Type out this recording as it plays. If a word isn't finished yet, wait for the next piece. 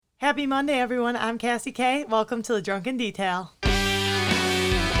Happy Monday, everyone. I'm Cassie K. Welcome to the Drunken Detail.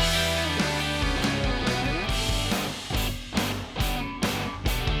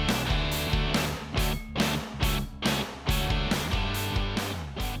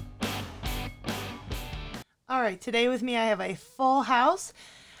 All right, today with me I have a full house.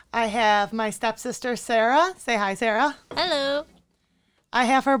 I have my stepsister, Sarah. Say hi, Sarah. Hello. I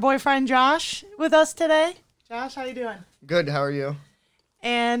have her boyfriend, Josh, with us today. Josh, how you doing? Good, how are you?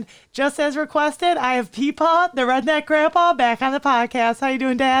 And just as requested, I have Peepaws, the redneck grandpa, back on the podcast. How you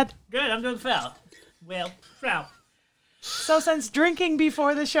doing, Dad? Good, I'm doing well. So since drinking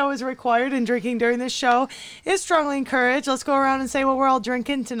before the show is required and drinking during the show is strongly encouraged, let's go around and say what we're all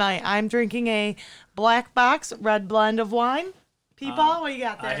drinking tonight. I'm drinking a black box red blend of wine. Peepaws, what you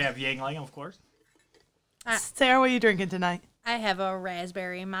got there? I have Yangling, of course. Sarah, what are you drinking tonight? I have a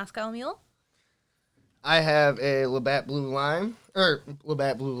raspberry Moscow Mule. I have a Labatt Blue Lime, or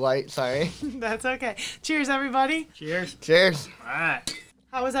Labatt Blue Light, sorry. That's okay. Cheers, everybody. Cheers. Cheers. All right.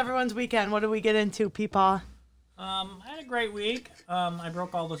 How was everyone's weekend? What did we get into, Peepaws? I had a great week. I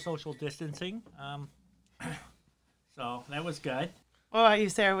broke all the social distancing. So that was good. What about you,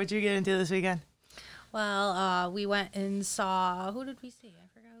 Sarah? What did you get into this weekend? Well, we went and saw, who did we see? I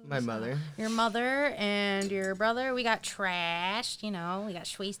forgot who My we saw. mother. Your mother and your brother. We got trashed, we got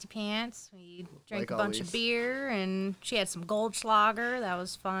schwasty pants. We drank Like a bunch of always. beer, and she had some Goldschlager. That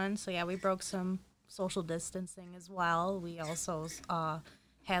was fun. So, yeah, we broke some social distancing as well. We also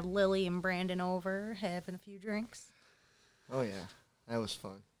had Lily and Brandon over having a few drinks. Oh, yeah. That was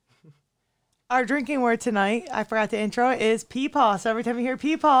fun. Our drinking word tonight, I forgot to intro, is Peepaw. So every time you hear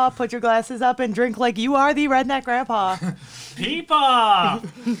Peepaw, put your glasses up and drink like you are the redneck grandpa. Peepaw!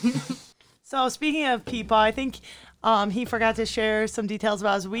 So speaking of Peepaw, I think he forgot to share some details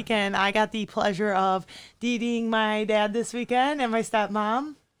about his weekend. I got the pleasure of dating my dad this weekend and my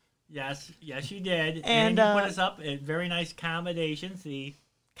stepmom. Yes, you did. And, you put us up at very nice accommodations. The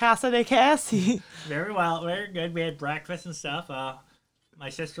Casa de Cassie. very well, very good. We had breakfast and stuff. My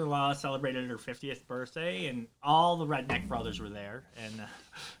sister-in-law celebrated her 50th birthday, and all the redneck brothers were there, and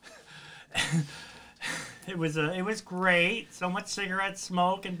it was great. So much cigarette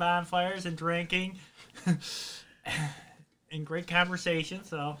smoke and bonfires and drinking, and great conversation.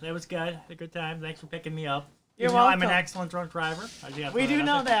 So that was good. A good time. Thanks for picking me up. You're I'm an welcome. excellent drunk driver. We do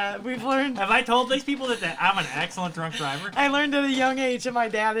know that. We've learned. Have I told these people that I'm an excellent drunk driver? I learned at a young age that my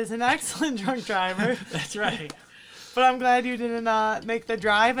dad is an excellent drunk driver. That's right. But I'm glad you didn't make the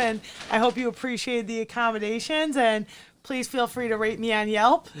drive, and I hope you appreciate the accommodations. And please feel free to rate me on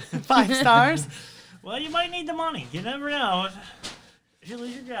Yelp, 5 stars. Well, you might need the money. You never know. If you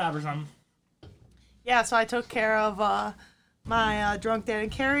lose your job or something. Yeah, so I took care of my drunk dad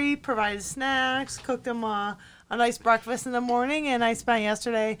and Carrie, provided snacks, cooked them a nice breakfast in the morning, and I spent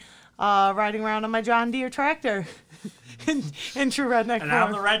yesterday riding around on my John Deere tractor in true redneck And form.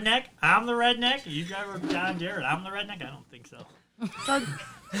 I'm the redneck. You drive a John Deere, and I'm the redneck? I don't think so.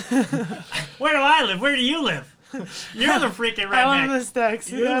 Where do I live? Where do you live? You're the freaking redneck. I live in the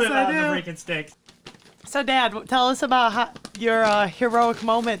sticks. You Yes, live I out in the do. freaking sticks. So, Dad, tell us about your heroic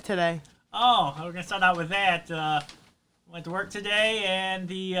moment today. Oh, we're going to start out with that. Went to work today, and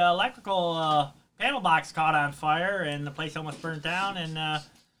the electrical panel box caught on fire, and the place almost burned down, and I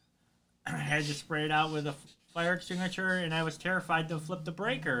had to spray it out with a fire extinguisher, and I was terrified to flip the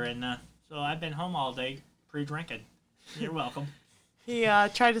breaker, and so I've been home all day pre-drinking. You're welcome. He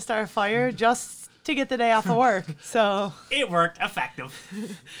tried to start a fire just to get the day off of work. So, It worked. Effective.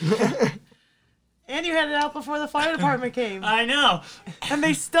 and you had it out before the fire department came, I know. and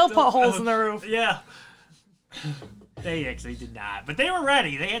they still put holes in the roof. Yeah. They actually did not, but they were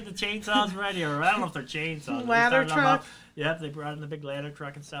ready. They had the chainsaws ready, or I don't know if they're chainsaws. Ladder They started them truck. up. Yep, they brought in the big ladder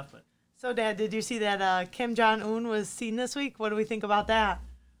truck and stuff. But So, Dad, did you see that Kim Jong-un was seen this week? What do we think about that?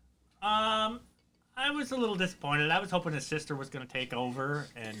 I was a little disappointed. I was hoping his sister was going to take over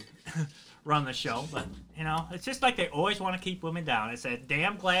and run the show, but it's just like they always want to keep women down. It's that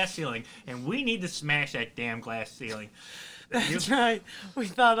damn glass ceiling, and we need to smash that damn glass ceiling. That's right. We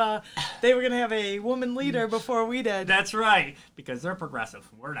thought they were going to have a woman leader before we did. That's right, because they're progressive.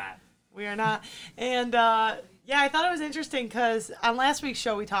 We're not. We are not. And, yeah, I thought it was interesting because on last week's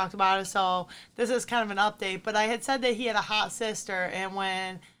show we talked about it, so this is kind of an update. But I had said that he had a hot sister, and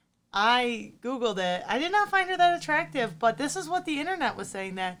when I Googled it, I did not find her that attractive. But this is what the internet was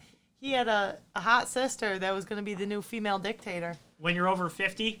saying, that he had a hot sister that was going to be the new female dictator. When you're over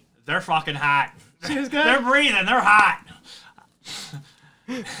 50, they're fucking hot. She was good? They're breathing. They're hot.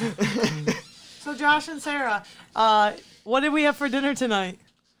 So Josh and Sarah, what did we have for dinner tonight?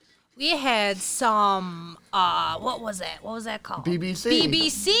 We had some, what was that? What was that called? BBC.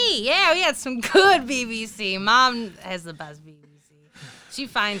 BBC. Yeah, we had some good BBC. Mom has the best BBC. She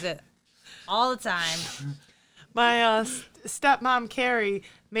finds it all the time. My stepmom Carrie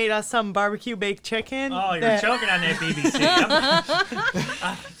made us some barbecue baked chicken. Oh, you're choking on that BBC.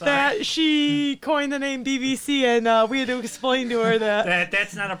 That she coined the name BBC, and we had to explain to her that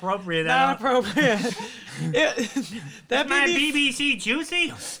That's not appropriate. not appropriate. That My BBC, BBC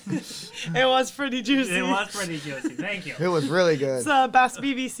juicy? it was pretty juicy. It was pretty juicy. Thank you. It was really good. It's the best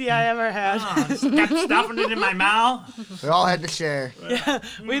BBC I ever had. Oh, just kept stuffing it in my mouth. We all had to share. We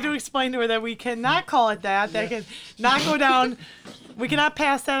had to explain to her that we cannot call it that. That can not go down. We cannot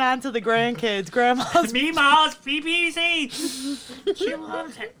pass that on to the grandkids. Grandma's. Meemaws BBC. She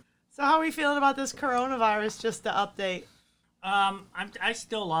loves it. So how are we feeling about this coronavirus? Just to update. I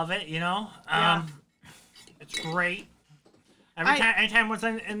still love it. Yeah. It's great. Anytime what's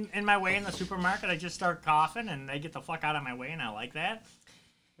in my way in the supermarket, I just start coughing, and they get the fuck out of my way, and I like that.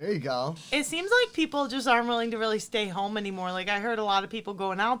 There you go. It seems like people just aren't willing to really stay home anymore. Like I heard a lot of people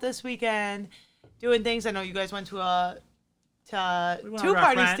going out this weekend, doing things. I know you guys went to We went two with our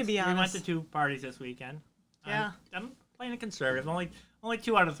parties, friends. to be honest. We went to 2 parties this weekend. Yeah. I'm playing a conservative. Only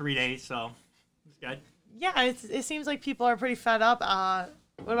 2 out of 3 days, so it's good. Yeah, it seems like people are pretty fed up.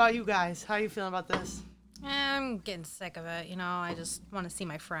 What about you guys? How are you feeling about this? I'm getting sick of it. I just want to see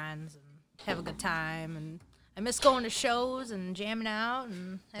my friends and have a good time. And I miss going to shows and jamming out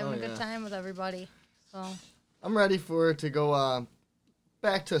and having a good time with everybody. So I'm ready for it to go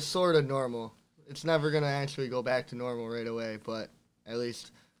back to sort of normal. It's never going to actually go back to normal right away, but at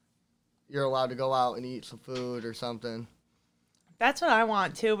least you're allowed to go out and eat some food or something. That's what I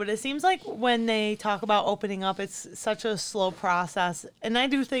want too, but it seems like when they talk about opening up, it's such a slow process. And I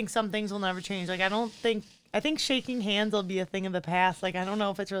do think some things will never change. Like I think shaking hands will be a thing of the past. Like I don't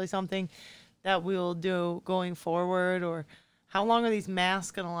know if it's really something that we'll do going forward, or how long are these masks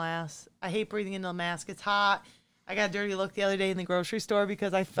gonna last? I hate breathing into a mask. It's hot. I got a dirty look the other day in the grocery store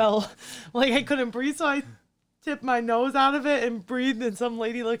because I felt like I couldn't breathe, so I tipped my nose out of it and breathed, and some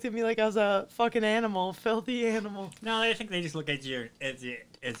lady looked at me like I was a fucking animal, filthy animal. No, I think they just look at you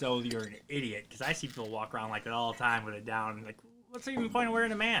as though you're an idiot, because I see people walk around like that all the time with it down. Like, what's even the point of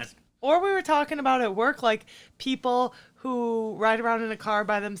wearing a mask? Or we were talking about at work, like people who ride around in a car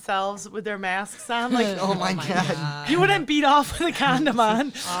by themselves with their masks on. Like, Oh my God. you wouldn't beat off with a condom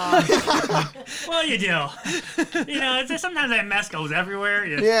on. Well, you do. It's just, sometimes that mess goes everywhere.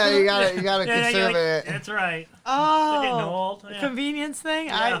 Yeah, you gotta conserve it. That's right. They're getting Oh, old. the Yeah. convenience thing?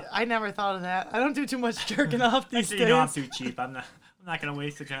 Yeah. I never thought of that. I don't do too much jerking off these Actually, I'm days. too cheap. I'm not gonna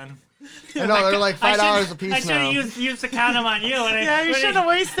waste a condom. I know, they're like $5 a piece I should now. have used the condom on you. Yeah, you shouldn't have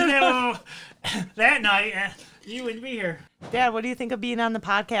wasted it. That night. You wouldn't be here. Dad, what do you think of being on the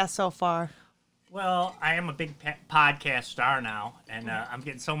podcast so far? Well, I am a big podcast star now, and I'm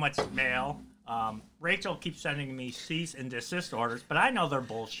getting so much mail. Rachel keeps sending me cease and desist orders, but I know they're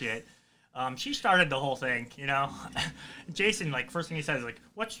bullshit. She started the whole thing, Jason, first thing he says,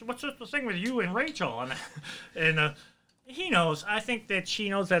 what's the thing with you and Rachel? And he knows. I think that she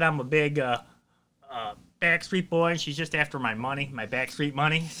knows that I'm a big Backstreet boy, and she's just after my money, my Backstreet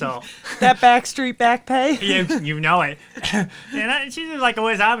money. So That Backstreet back pay? you know it. And she's just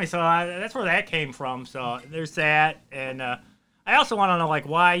always on me, so that's where that came from. So there's that. And I also want to know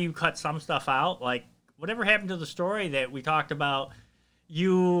why you cut some stuff out. Whatever happened to the story that we talked about,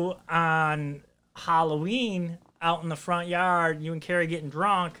 you on Halloween out in the front yard, you and Carrie getting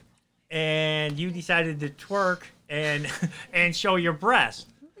drunk, and you decided to twerk and show your breast.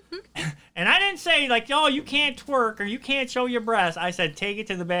 And I didn't say oh, you can't twerk or you can't show your breast. I said take it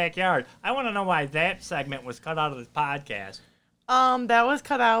to the backyard. I want to know why that segment was cut out of this podcast. That was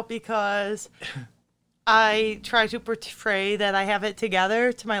cut out because I try to portray that I have it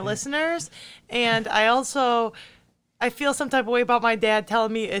together to my listeners, and I feel some type of way about my dad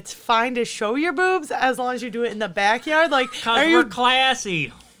telling me it's fine to show your boobs as long as you do it in the backyard. Because we're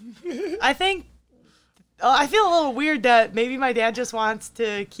classy. I feel a little weird that maybe my dad just wants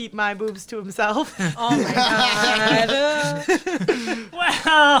to keep my boobs to himself. oh my God.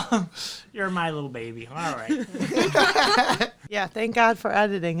 Well, you're my little baby. All right. Yeah, thank God for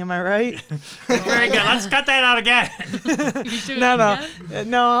editing. Am I right? Very good. Let's cut that out again.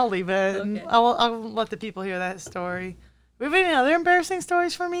 No, I'll leave it. Okay. I'll let the people hear that story. We have any other embarrassing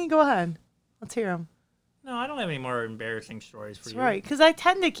stories for me? Go ahead. Let's hear them. No, I don't have any more embarrassing stories for That's you. right, because I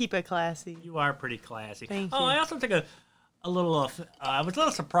tend to keep it classy. You are pretty classy. Thank you. you. I also took a little. I was a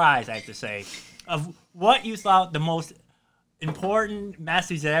little surprised, I have to say, of what you thought the most important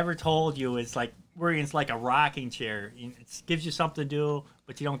message that ever told you is where it's like a rocking chair. It gives you something to do,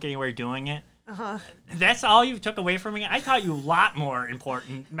 but you don't get anywhere doing it. That's all you took away from me. I taught you a lot more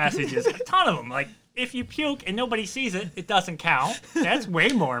important messages, a ton of them. Like, if you puke and nobody sees it, it doesn't count. That's way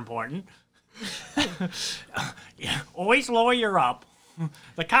more important. Yeah, always lower your up.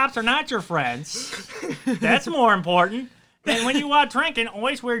 The cops are not your friends. That's more important. And when you out drinking,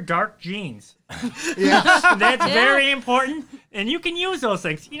 always wear dark jeans. Yeah. That's very important. And you can use those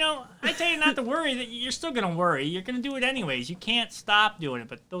things. You know, I tell you not to worry. That you're still going to worry. You're going to do it anyways. You can't stop doing it.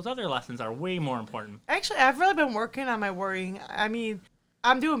 But those other lessons are way more important. Actually, I've really been working on my worrying. I mean,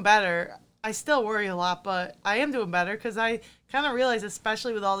 I'm doing better. I still worry a lot, but I am doing better because I kind of realize,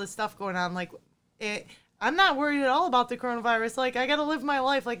 especially with all this stuff going on, like, I'm not worried at all about the coronavirus. Like, I got to live my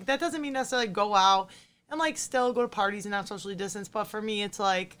life. Like, that doesn't mean necessarily go out and, like, still go to parties and not socially distance. But for me, it's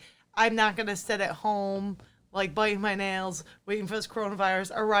like, I'm not going to sit at home, like, biting my nails, waiting for this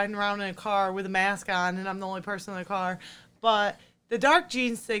coronavirus, or riding around in a car with a mask on, and I'm the only person in the car. But the dark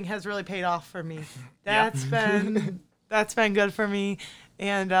jeans thing has really paid off for me. That's been good for me.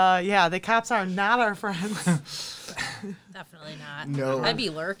 And, yeah, the cops are not our friends. Definitely not. No. I'd be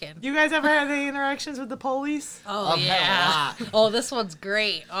lurking. You guys ever had any interactions with the police? Oh, I've had a yeah. lot. Oh, this one's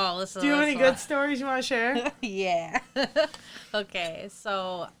great. Oh, listen. Do you have any good stories you want to share? Yeah. Okay,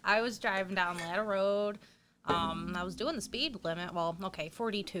 so I was driving down Ladder Road. I was doing the speed limit. Well, okay,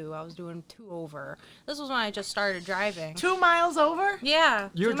 42. I was doing 2 over. This was when I just started driving. 2 miles over? Yeah.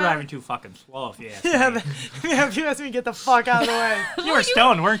 You're 2 driving too fucking slow if you ask me. Yeah, if you ask me to get the fuck out of the way. You were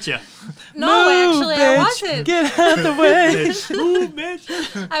stoned, weren't you? No, Move, actually, I bitch. wasn't. Get out of the way. Ooh,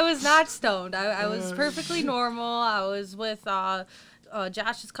 bitch. I was not stoned. I was perfectly normal. I was with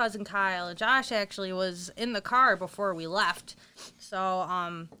Josh's cousin Kyle. Josh actually was in the car before we left.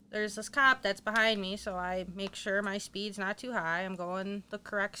 So there's this cop that's behind me, so I make sure my speed's not too high. I'm going the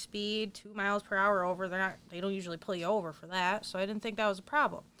correct speed, 2 miles per hour over. They don't usually pull you over for that, so I didn't think that was a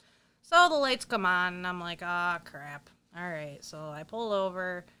problem. So the lights come on, and I'm like, ah, crap. All right, so I pull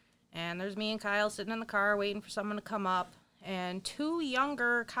over, and there's me and Kyle sitting in the car waiting for someone to come up, and 2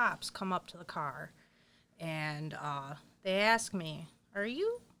 younger cops come up to the car, and they ask me, are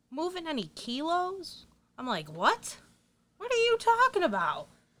you moving any kilos? I'm like, what? What are you talking about?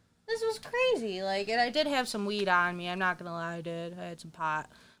 This was crazy. Like, and I did have some weed on me. I'm not going to lie, I did. I had some pot.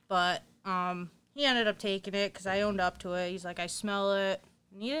 But he ended up taking it because I owned up to it. He's like, I smell it.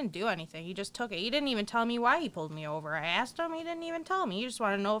 And he didn't do anything. He just took it. He didn't even tell me why he pulled me over. I asked him. He didn't even tell me. He just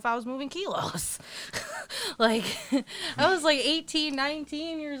wanted to know if I was moving kilos. Like, I was like 18,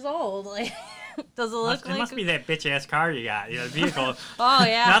 19 years old. Like, does it look like... It must be that bitch-ass car you got, the vehicle. Oh,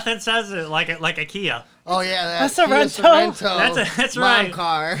 yeah. Nothing says it like a Kia. Oh yeah, That's Kia Sorrento. That's mom right.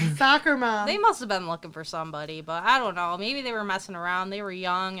 car. Soccer mom. They must have been looking for somebody, but I don't know. Maybe they were messing around. They were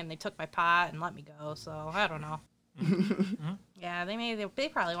young, and they took my pot and let me go, so I don't know. Yeah, they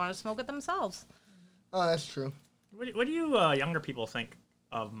probably want to smoke it themselves. Oh, that's true. What do you younger people think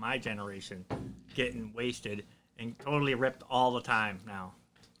of my generation getting wasted and totally ripped all the time now?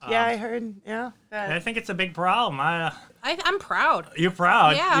 Yeah, I heard. Yeah. I think it's a big problem. I'm proud. You're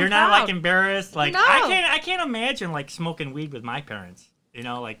proud. Yeah, You're I'm not proud. like embarrassed. Like No. I can't imagine like smoking weed with my parents. You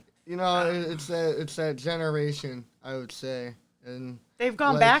know, like You know, it's that generation, I would say, and They've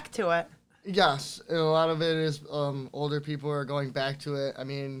gone like- back to it. yes, and a lot of it is older people are going back to it. I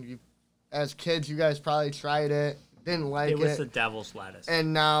mean, as kids, you guys probably tried it, didn't like it was it, the devil's lettuce.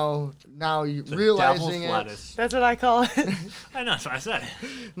 and now you The realizing devil's it, lettuce. That's what I call it. I know, that's what I said.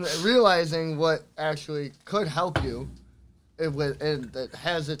 realizing what actually could help you, and that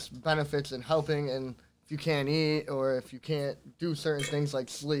has its benefits in helping. And if you can't eat or if you can't do certain things like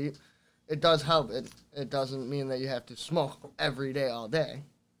sleep, it does help. It doesn't mean that you have to smoke every day all day.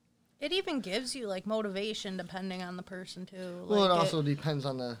 It even gives you, like, motivation depending on the person, too. Well, Like, it also depends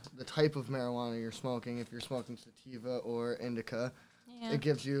on the type of marijuana you're smoking. If you're smoking sativa or indica, Yeah. it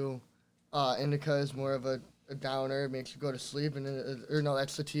gives you, indica is more of a downer, it makes you go to sleep, and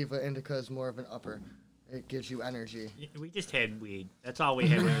that's sativa. Indica is more of an upper. It gives you energy. We just had weed. That's all we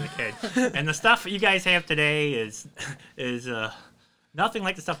had when we were a kid. And the stuff you guys have today is nothing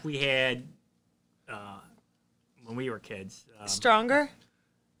like the stuff we had when we were kids. Stronger?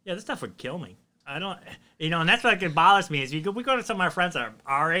 Yeah, this stuff would kill me. I don't, and that's what like, bothers me is we go to some of my friends that are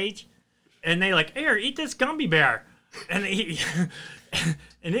our age, and they like, here, eat this gummy bear, and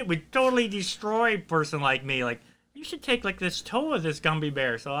and it would totally destroy a person like me. Like, you should take like this toe of this gummy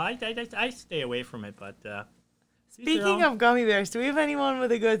bear. So I stay away from it. But Speaking of gummy bears, do we have anyone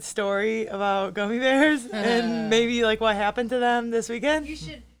with a good story about gummy bears and maybe like what happened to them this weekend? You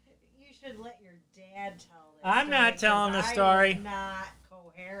should let your dad tell this. I'm not telling the because story. I am not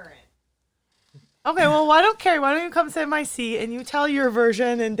coherent. Okay, well, why don't you come sit in my seat and you tell your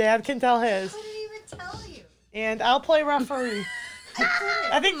version and Dad can tell his. I didn't even tell you. And I'll play referee.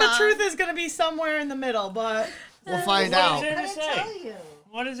 I think the truth is going to be somewhere in the middle, but We'll find What out. is there I to didn't say? tell you.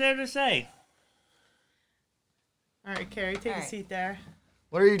 What is there to say? all right, Carrie, take a All right. seat there.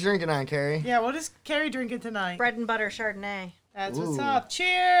 What are you drinking on, Carrie? Yeah, what is Carrie drinking tonight? Bread and butter Chardonnay. That's what's Ooh. up.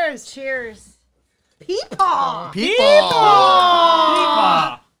 Cheers. Cheers. Peepaw.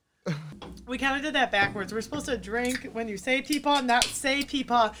 Peepaw. Peepaw. We kind of did that backwards. We're supposed to drink when you say peepaw, not say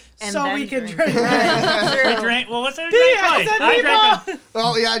peepaw, And so then we can drink. drink. We drink. Well, what's there to drink? Yeah, I twice? said I drank peepaw.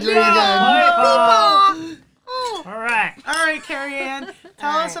 Oh, yeah, I drink again. Peepaw. All right. All right, Carrie Ann,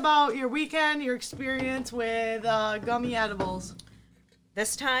 tell All us right. about your weekend, your experience with gummy edibles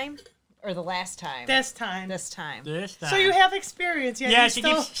This time or the last time? this time. This time. This time. So you have experience, Yeah, you she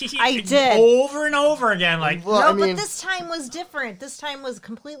still... keeps. She I did. over and over again. Like, Well, No, I mean, but this time was different. This time was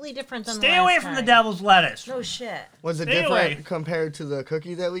completely different than stay the last away from the time. devil's lettuce. No shit. was it Stay different away. compared to the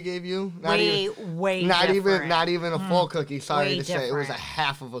cookie that we gave you? Way different. Not even a full cookie. Sorry Way to say, it was a different.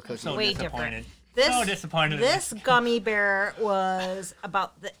 half of a cookie. So Way disappointed. This, So disappointed in This gummy bear was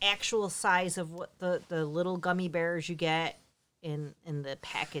about the actual size of what the little gummy bears you get in the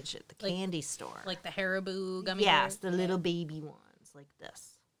package at the Like- candy store. Like the Haribo gummy Yes, bears? the little baby ones like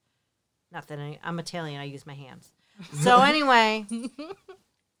this. Nothing. I'm Italian. I use my hands. So anyway,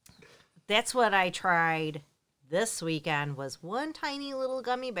 that's what I tried this weekend was one tiny little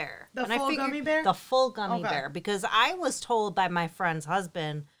gummy bear. The And I full figured- gummy bear? The full gummy Okay. bear because I was told by my friend's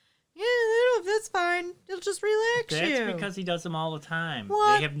husband, yeah, that's fine. It'll just relax That's you. because he does them all the time.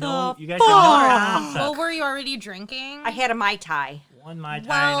 What They have no. the You guys have no fuck? concept. Well, were you already drinking? I had a Mai Tai. One Mai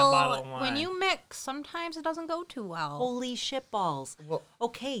Tai and a bottle of wine. when you mix, sometimes it doesn't go too well. Holy shit balls. Well-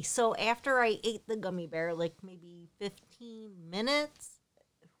 Okay, so after I ate the gummy bear, like maybe 15 minutes,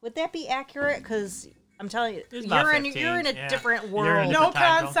 would that be accurate? Because I'm telling you, It's about you're in 15, a yeah. different You're in world. a No different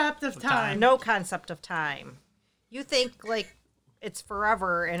time zone. concept of Of time. time. No concept of time. You think like it's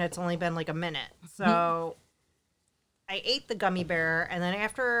forever and it's only been like a minute. So I ate the gummy bear and then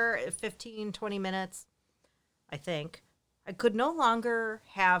after 15, 20 minutes, I think, I could no longer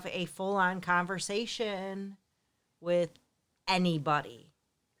have a full-on conversation with anybody.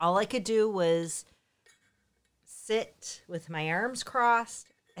 All I could do was sit with my arms crossed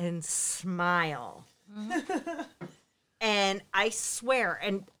and smile. And I swear,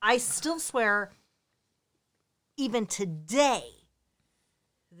 and I still swear, even today,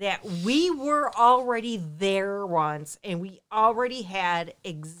 that we were already there once and we already had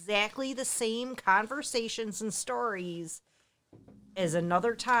exactly the same conversations and stories as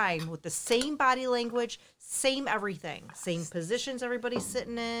another time with the same body language, same everything, same positions everybody's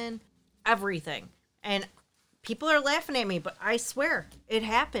sitting in, everything. And people are laughing at me, but I swear it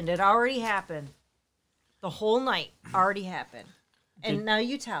happened. It already happened. The whole night already happened. And now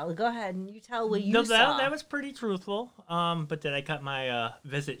you tell. Go ahead and you tell what you No, saw. that was pretty truthful. But did I cut my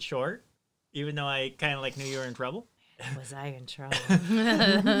visit short? Even though I kind of like knew you were in trouble. Was I in trouble?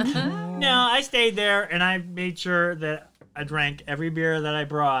 No, I stayed there and I made sure that I drank every beer that I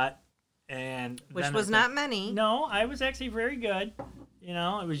brought, and Which then was it not many. No, I was actually very good. You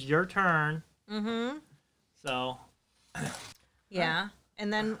know, it was your turn. Mm-hmm. So Yeah.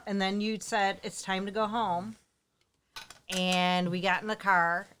 And then you said it's time to go home. And we got in the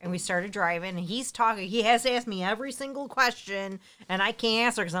car and we started driving. And he's talking. He has asked me every single question, and I can't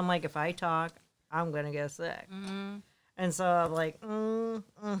answer because I'm like, if I talk, I'm gonna get sick. And so I'm like,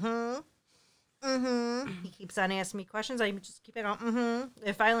 He keeps on asking me questions. I just keep it on.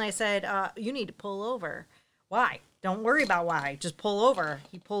 And finally, I said, "You need to pull over." Why? Don't worry about why. Just pull over.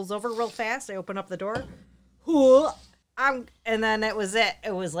 He pulls over real fast. I open up the door. And then it was it.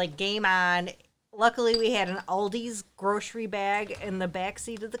 It was like game on. Luckily, we had an Aldi's grocery bag in the back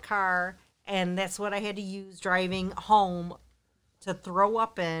seat of the car, and that's what I had to use driving home to throw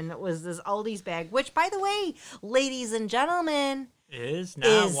up in was this Aldi's bag, which, by the way, ladies and gentlemen, is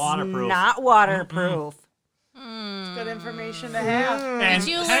not is waterproof. not waterproof. It's good information to have. And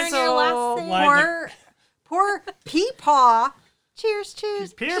Did you hence- learn your lesson? Why Poor Peepaw. Cheers. Peepaws,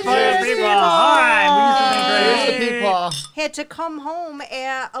 Cheers, people. Peepaws. All right, Here's the Peepaw. Had to come home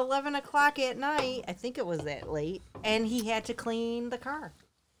at 11 o'clock at night. I think it was that late. And he had to clean the car.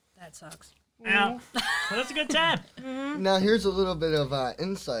 That sucks. yeah. Well, that's a good time. Now here's a little bit of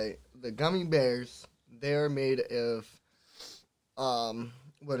insight. The gummy bears, they're made of,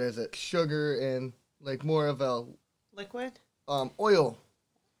 what is it? Sugar and like more of a Liquid? oil.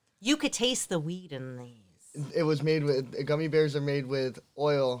 You could taste the weed in these. Gummy bears are made with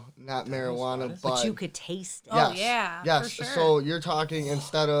oil, not marijuana, But you could taste it. Oh, yeah, Yes. for sure. So you're talking,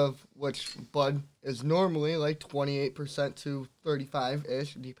 instead of, which bud is normally like 28% to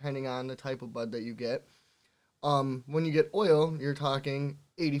 35-ish, depending on the type of bud that you get. When you get oil, you're talking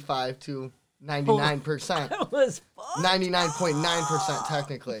 85 to 99%. It was fun. 99.9%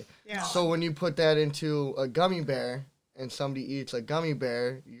 technically. Yeah. So when you put that into a gummy bear and somebody eats a gummy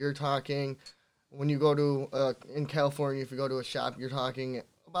bear, you're talking, when you go to, in California, if you go to a shop, you're talking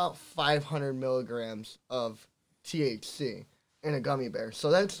about 500 milligrams of THC in a gummy bear.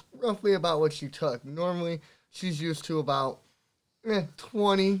 So that's roughly about what she took. Normally, she's used to about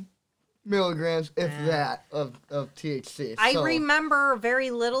 20 milligrams, if that, of THC. I So- remember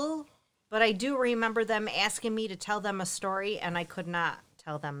very little, but I do remember them asking me to tell them a story, and I could not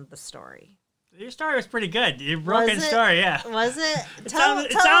tell them the story. Your story was pretty good. Your broken Was it? story, yeah. Was it?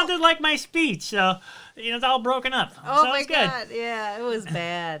 It sounded like my speech, so it's all broken up. Oh so my it's good. god! Yeah, it was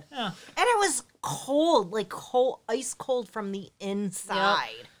bad, Yeah. and it was cold, like ice cold from the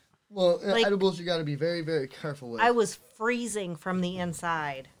inside. Well, Like- edibles you got to be very, very careful with. I was freezing from the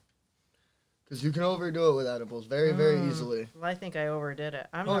inside. Because you can overdo it with edibles very, very easily. Well, I think I overdid it.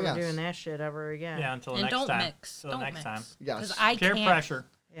 I'm Oh, never yes. doing that shit ever again. Yeah, until the And next don't time. mix. Until the Don't next mix. time. Yes. Because I Peer can't. pressure.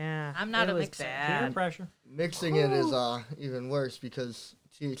 Yeah, I'm not it a was mixer. Peer bad. pressure. Mixing it is even worse because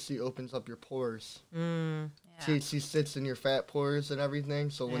THC opens up your pores. Mm. Yeah. THC sits in your fat pores and everything,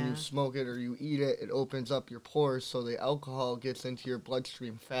 so when you Yeah. smoke it or you eat it, it opens up your pores so the alcohol gets into your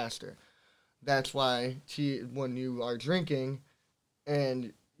bloodstream faster. That's why when you are drinking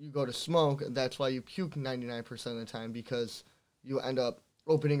and you go to smoke, that's why you puke 99% of the time, because you end up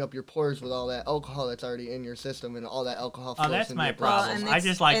opening up your pores with all that alcohol that's already in your system, and all that alcohol flows that's into my your problem. blood. I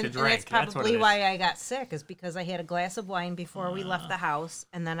just like to and drink. that's That's what probably it is. why I got sick, is because I had a glass of wine before we left the house,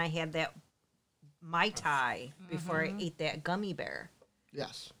 and then I had that Mai Tai before I ate that gummy bear.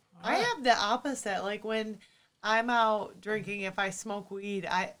 Yes. I have the opposite. Like when I'm out drinking, if I smoke weed,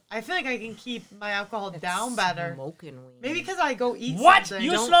 I feel like I can keep my alcohol down better. Smoking weed. Maybe because I go eat What? something.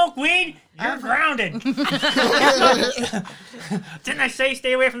 You Don't- smoke weed? You're I've- grounded. Didn't I say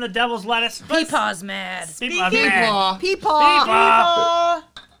stay away from the devil's lettuce? Peepaws mad. People are Speaking- mad. Peepaw. Peepaw.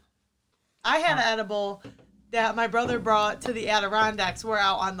 I had an edible that my brother brought to the Adirondacks. We're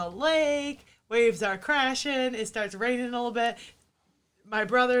out on the lake. Waves are crashing. It starts raining a little bit. My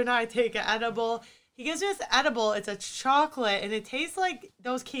brother and I take an edible. He gives me this edible. It's a chocolate, and it tastes like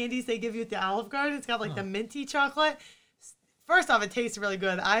those candies they give you at the Olive Garden. It's got like the minty chocolate. First off, it tastes really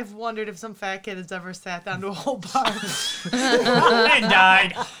good. I've wondered if some fat kid has ever sat down to a whole bar And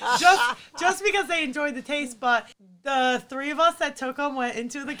died. just because they enjoyed the taste. But the three of us that took them went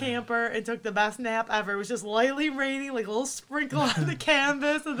into the camper and took the best nap ever. It was just lightly raining, like a little sprinkle on the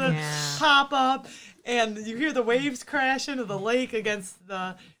canvas, and then Yeah. pop up, and you hear the waves crash into the lake against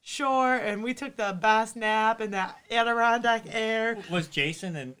the shore. And we took the best nap in that Adirondack air. Was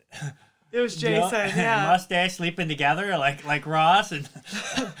Jason and It was Jason, and yeah. Mustache sleeping together like Ross and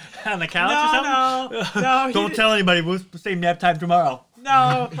on the couch or something? No, he Don't did- tell anybody. We'll same nap time tomorrow.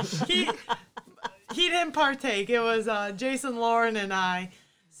 No, he didn't partake. It was Jason, Lauren, and I.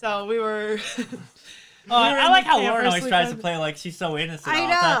 So we were. I in like the how camper Lauren always tries to sleeping. play like she's so innocent. I all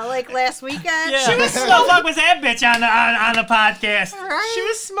the time. know, like last weekend. Yeah. She was What the fuck was that bitch on the podcast? Right? She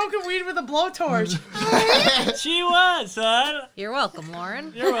was smoking weed with a blowtorch. She was, son. You're welcome,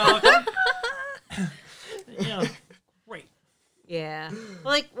 Lauren. You're welcome. Yeah. Great. Yeah.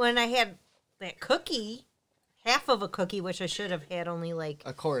 Well, like when I had that cookie, half of a cookie, which I should have had only like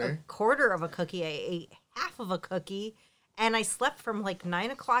A quarter. quarter of a cookie. I ate half of a cookie, and I slept from like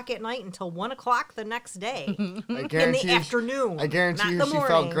 9 o'clock at night until 1 o'clock the next day I in guarantee the you- afternoon. I guarantee not you the she morning.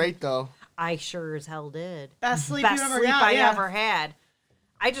 felt great, though. I sure as hell did. Best sleep Best you ever sleep got. I yeah. ever had.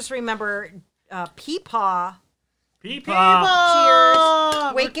 I just remember Peepaw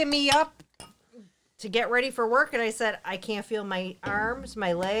Peepaw! waking me up to get ready for work, and I said, I can't feel my arms,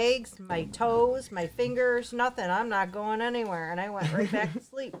 my legs, my toes, my fingers, nothing. I'm not going anywhere. And I went right back to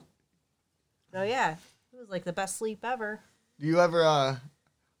sleep. So yeah, it was like the best sleep ever. Do you ever,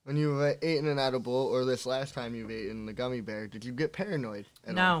 when you've eaten an edible, or this last time you've eaten the gummy bear, did you get paranoid at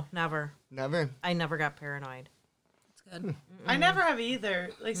all? No, never. Never? I never got paranoid. That's good. I never have either.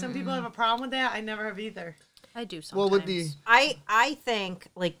 Like some people have a problem with that. I never have either. I do sometimes. Well, with the... I think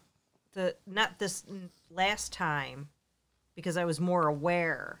like not this last time because I was more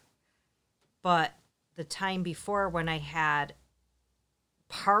aware, but the time before when I had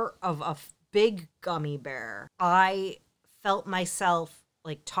part of a big gummy bear, I felt myself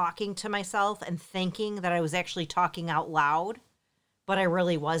like talking to myself and thinking that I was actually talking out loud, but I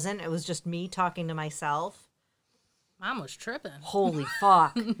really wasn't. It was just me talking to myself. Mom was tripping. Holy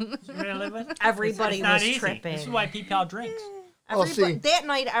fuck. You really live with it? Everybody It's not was easy. tripping. This is why Peepaw drinks. Oh, see. That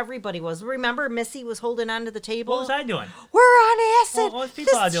night, everybody was. Remember, Missy was holding onto the table? What was I doing? We're on acid. What was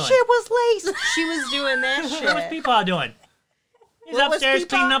Peepaw This doing? shit was laced. She was doing that shit. What was Peepaw doing? He was What was upstairs Peepaw?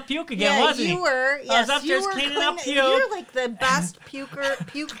 cleaning up puke again, Yeah, wasn't he? you were. Yes, I was upstairs you were cleaning up puke. You're like the best puke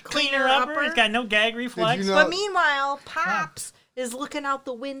cleaner upper. He's got no gag reflex. you know- But meanwhile, Pops is looking out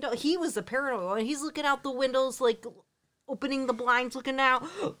the window. He was the paranoid one. He's looking out the windows, like opening the blinds, looking out.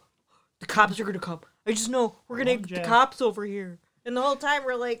 The cops are gonna come. I just know we're gonna get the Jack. cops over here. And the whole time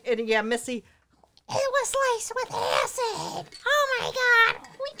we're like, and yeah, Missy, it was laced with acid. Oh my God,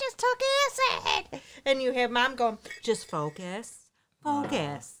 we just took acid. And you have Mom going, just focus,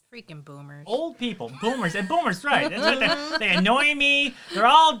 focus. Freaking boomers. Old people, boomers, and boomers, right? That's what they annoy me. They're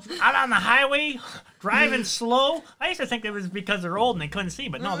all out on the highway, driving slow. I used to think it was because they're old and they couldn't see,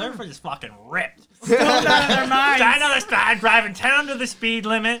 but no, they're just fucking ripped. Still out of their minds. I know they're driving 10 under the speed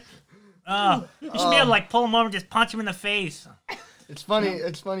limit. You should be able to like pull them over and just punch them in the face. It's funny.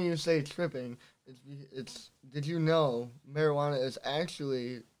 It's funny you say tripping. It's. Did you know marijuana is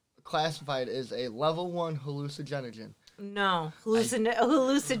actually classified as a level 1 hallucinogen? No,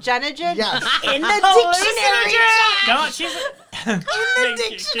 hallucinogen. Yes. In the dictionary. No, she's in the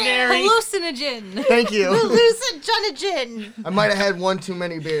dictionary. Hallucinogen. Thank you. Hallucinogen. I might have had one too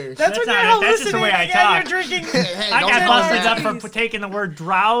many beers. That's when not you're it. That's just the way I hallucinating and talk. you're drinking. Hey, I don't got do busted that. up for taking the word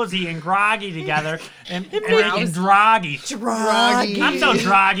drowsy and groggy together and making droggy. Groggy. I'm so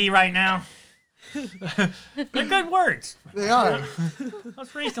droggy right now. They're good words. They are. I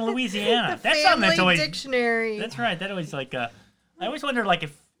was raised in Louisiana. That's something that's always. Dictionary. That's right. That always like. I always wonder like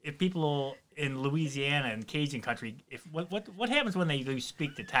if people in Louisiana and Cajun country, if what happens when they do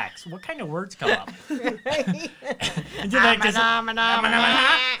speak the text? What kind of words come up? Does it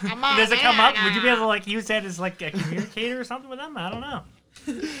come up? Would you be able to like use that as like a communicator or something with them? I don't know.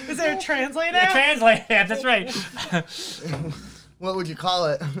 Is there a translator? A translate. Yeah, that's right. What would you call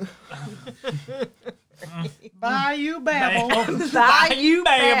it? Bayou Babble. Bayou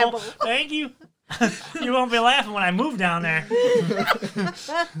Babble. Thank you. You won't be laughing when I move down there.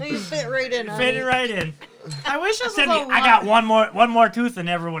 You fit right in. Fit it right in. I wish this was Except a I got one more tooth than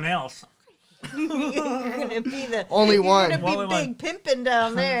everyone else. You're gonna be the Only one. You're gonna Only be one. big pimping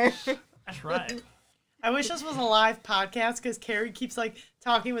down there. That's right. I wish this was a live podcast because Carrie keeps like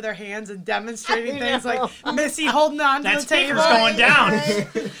talking with her hands and demonstrating I things know. like Missy holding on to That the table. speaker's going down.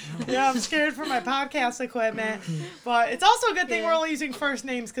 Yeah, I'm scared for my podcast equipment. But it's also a good thing we're only using first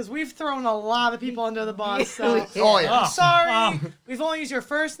names because we've thrown a lot of people under the bus. So Oh yeah. sorry. We've only used your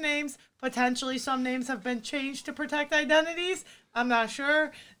first names. Potentially some names have been changed to protect identities. I'm not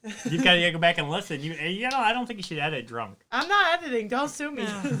sure. You gotta go back and listen. You know, I don't think you should edit drunk. I'm not editing. Don't sue me.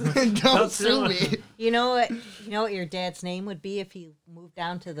 Don't sue me. You know what? You know what your dad's name would be if he moved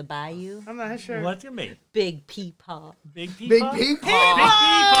down to the bayou? I'm not sure. What's it gonna be? Big Peepaw. Big Big Peepaw? peepaw.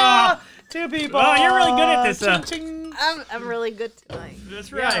 Peepaw. Two people. Oh, you're really good at this, Ching, ching. I'm really good tonight.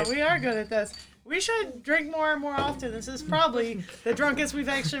 That's Yeah, right. we are good at this. We should drink more and more often. This is probably the drunkest we've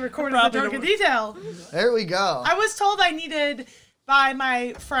actually recorded Probably the drunken the- detail. There we go. I was told I needed by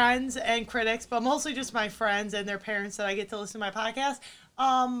my friends and critics, but mostly just my friends and their parents that I get to listen to my podcast.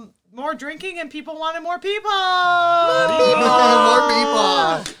 More drinking and people wanted more people. More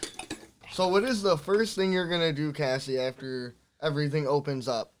people. So what is the first thing you're gonna do, Cassie, after everything opens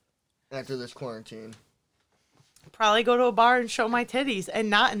up after this quarantine? Probably go to a bar and show my titties and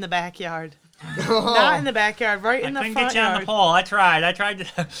not in the backyard. Not in the backyard, right in I the couldn't front get you on yard. the pole. I tried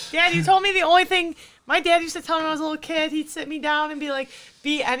to. Dad, you told me the only thing my dad used to tell me when I was a little kid, he'd sit me down and be like,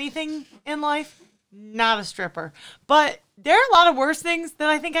 be anything in life, not a stripper. But there are a lot of worse things that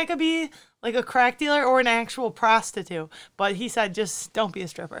I think I could be, like a crack dealer or an actual prostitute. But he said, just don't be a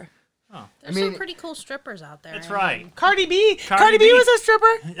stripper. There's some pretty cool strippers out there. That's I mean, right. Cardi B. Cardi Cardi B B. was a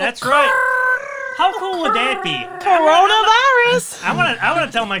stripper. That's right. How cool would that be? Coronavirus. I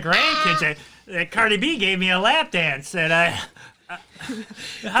want to tell my grandkids that Cardi B gave me a lap dance. That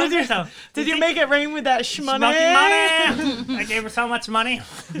how did you Did you make it rain with that Smoky shmoney? money? I gave her so much money.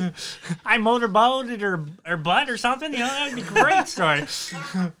 I motorboated her butt or something. You know, that would be a great story.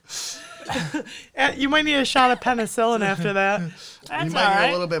 You might need a shot of penicillin after that. That's You all might need a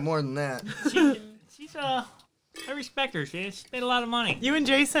right. little bit more than that. She's I respect her. She made a lot of money. You and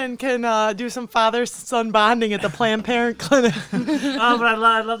Jason can do some father-son bonding at the Planned Parent clinic. Oh, but I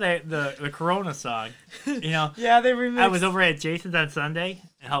love that the Corona song. You know, Yeah, they remixed. I was over at Jason's on Sunday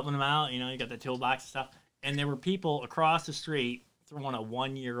and helping them out. You know, you got the toolbox and stuff, and there were people across the street throwing a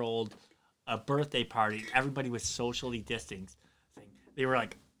 1-year-old birthday party. Everybody was socially distancing. they were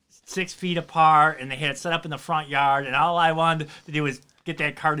like 6 feet apart, and they had it set up in the front yard, and all I wanted to do was get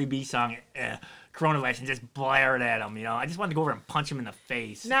that Cardi B song, Coronavirus, and just blare it at them, you know? I just wanted to go over and punch them in the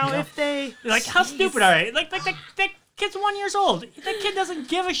face. Now, you know? if they... Like, how stupid are they? Like that kid's 1 year old. That kid doesn't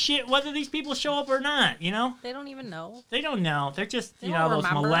give a shit whether these people show up or not, you know? They don't even know. They don't know. They're just, They you don't know, those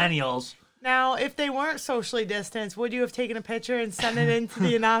remember. millennials. Now, if they weren't socially distanced, would you have taken a picture and sent it into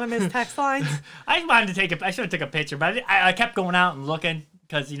the anonymous text lines? I wanted to I should have took a picture, but I kept going out and looking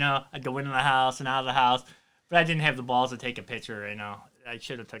because, you know, I'd go into the house and out of the house, but I didn't have the balls to take a picture, you know. I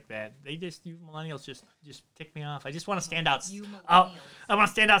should have took that. You millennials just tick me off. I just want to stand out. I want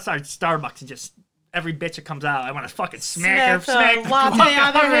to stand outside Starbucks and just every bitch that comes out, I want to fucking smack the her latte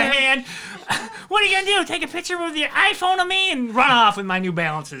out of her hand. What are you gonna do? Take a picture with your iPhone of me and run off with my New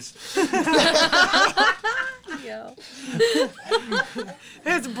Balances? Yeah.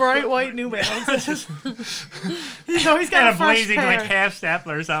 His bright white New Balances. He's always got Kind a of fresh blazing pair. like half step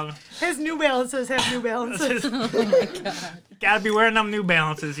or something. His New Balances have New Balances. Oh my god. Gotta be wearing them New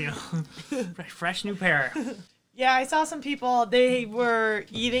Balances, you know. Fresh new pair. Yeah, I saw some people, they were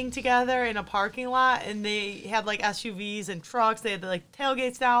eating together in a parking lot, and they had like SUVs and trucks. They had like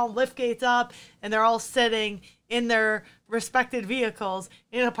tailgates down, lift gates up, and they're all sitting in their respected vehicles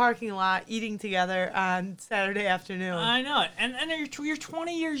in a parking lot eating together on Saturday afternoon. I know it. And you're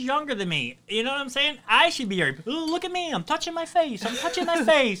 20 years younger than me. You know what I'm saying? I should be here. Ooh, look at me. I'm touching my face. I'm touching my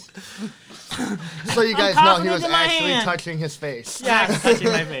face. So you guys know he confident was in my actually hand. touching his face. Yeah, I'm touching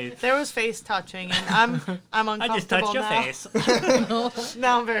my face. there was face touching, and I'm uncomfortable I just touched your now. face.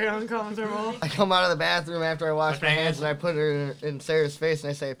 Now I'm very uncomfortable. I come out of the bathroom after I wash Wash my my hands hands. and I put her in Sarah's face and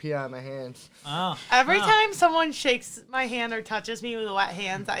I say, pee on my hands. Oh. Every oh. time someone shakes my hand or touches me with wet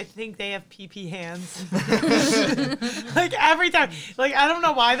hands, I think they have pee hands. Like every time. Like I don't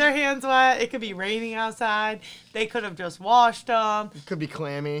know why their hands wet. It could be raining outside. They could have just washed them. Could be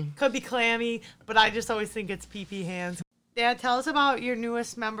clammy. Could be clammy, but I just always think it's pee hands. Dad, tell us about your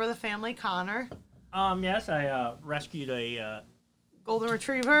newest member of the family, Connor. Yes, I rescued a. Golden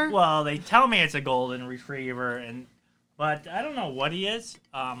Retriever. Well, they tell me it's a golden retriever, but I don't know what he is.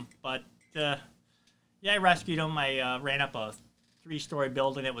 But yeah, I rescued him. I ran up a 3-story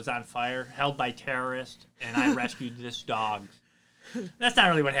building that was on fire, held by terrorists, and I rescued this dog. That's not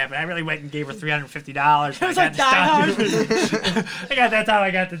really what happened. I really went and gave her $350. It was like Die Hard. That's how I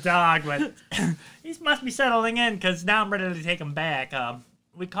got the dog, but he must be settling in because now I'm ready to take him back.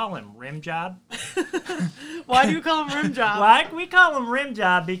 We call him Rim Job. Why do you call him Rim Job? Like, we call him Rim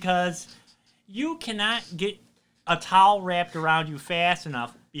Job because you cannot get a towel wrapped around you fast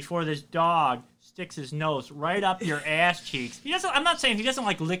enough before this dog sticks his nose right up your ass cheeks. I'm not saying he doesn't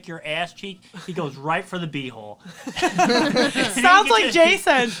like lick your ass cheek. He goes right for the beehole. Sounds like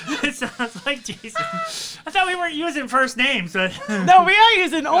Jason. It sounds like Jason. I thought we weren't using first names. But No, we are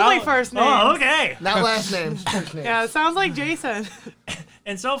using only first names. Oh, okay. Not last names, first names. Yeah, it sounds like Jason.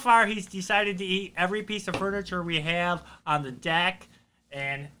 And so far, he's decided to eat every piece of furniture we have on the deck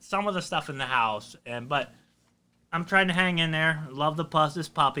and some of the stuff in the house. But I'm trying to hang in there. Love this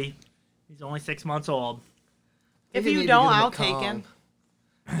puppy. He's only 6 months old. If They you need to don't, get him a I'll take Kong. him.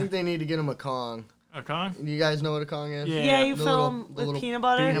 I think they need to get him a Kong. Okay. You guys know what a Kong is? Yeah. Yeah, you the fill little- him the with little peanut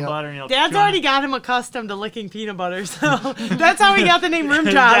butter. Peanut Yep. butter. Dad's already got him accustomed to licking peanut butter, so that's how he got the name Rim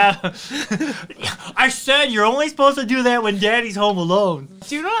Job. I said you're only supposed to do that when Daddy's home alone.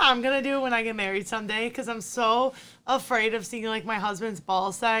 Do you know what I'm gonna do when I get married someday? Because I'm so afraid of seeing like my husband's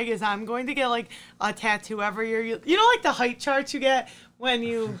ball sag. Is I'm going to get like a tattoo every year. You know, like the height charts you get when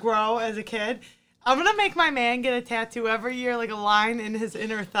you grow as a kid. I'm gonna make my man get a tattoo every year, like a line in his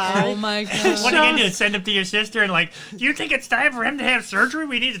inner thigh. Oh my What are you god. gonna do? Send him to your sister and like, do you think it's time for him to have surgery?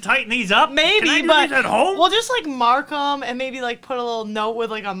 We need to tighten these up. Maybe, Can I do but these at home? we'll just like mark them and maybe like put a little note with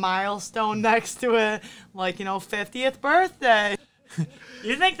like a milestone next to it, like 50th birthday.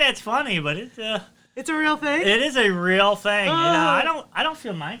 You think that's funny, but it's It's a real thing. it is a real thing. You know, I don't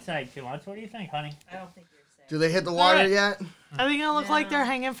feel my side too much. What do you think, honey? I don't think you're safe. Do they hit the water Alright. yet? Are they gonna look like they're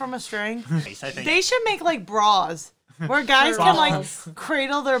hanging from a string? Nice, I think. They should make like bras where guys can like Balls.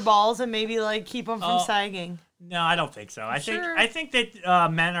 cradle their balls and maybe like keep them from Oh. sagging. No, I don't think so. Sure. I think that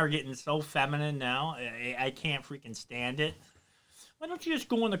men are getting so feminine now. I can't freaking stand it. Why don't you just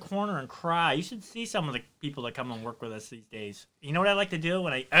go in the corner and cry? You should see some of the people that come and work with us these days. You know what I like to do?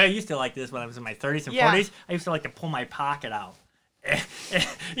 I used to like this when I was in my 30s and Yeah. 40s. I used to like to pull my pocket out.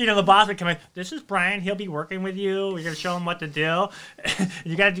 The boss would come in. This is Brian. He'll be working with you. We're gonna show him what to do.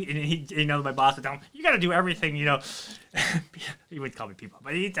 You gotta do. And my boss would tell him, you gotta do everything. He would call me people,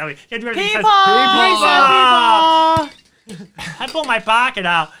 but he'd tell me, you gotta do everything. He People! says, People! I pull my pocket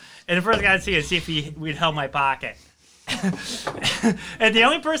out, and the first guy I'd see is see if we'd held my pocket. And the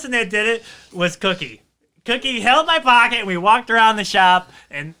only person that did it was Cookie. Cookie held my pocket, and we walked around the shop,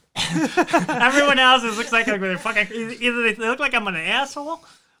 and everyone else looks like they're fucking. Either they look like I'm an asshole,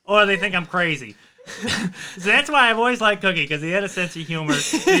 or they think I'm crazy. So that's why I've always liked Cookie, because he had a sense of humor.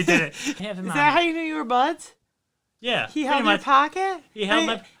 He did it. Is that how you knew you were buds? Yeah. He held your pocket? He held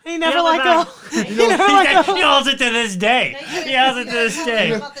my. He never let go. He holds it to this day. He holds it to this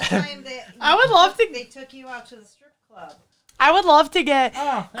day. About the time that I would love to. they took you out to the strip club. I would love to get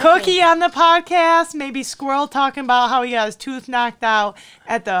Cookie on the podcast. Maybe Squirrel talking about how he got his tooth knocked out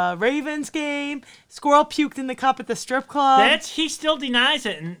at the Ravens game. Squirrel puked in the cup at the strip club. He still denies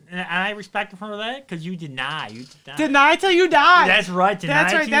it, and I respect him for that, because you deny. You deny. Deny till you die. That's right. Deny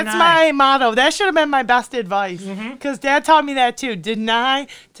That's right. till That's you my motto. That should have been my best advice. Because Dad taught me that too. Deny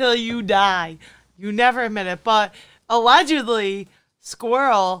till you die. You never admit it. But allegedly,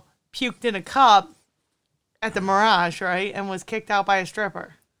 Squirrel puked in a cup at the Mirage, right? And was kicked out by a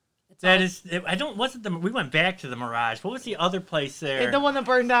stripper. We went back to the Mirage. What was the other place there? The one that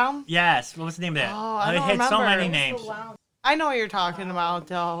burned down? Yes. What was the name of that? Oh, I it don't had so remember. many names. I know what you're talking about,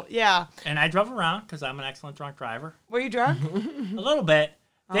 though. Yeah. And I drove around, because I'm an excellent drunk driver. Were you drunk? A little bit.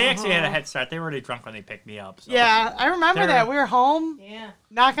 They actually had a head start. They were already drunk when they picked me up. So. Yeah, I remember that. We were home. Yeah.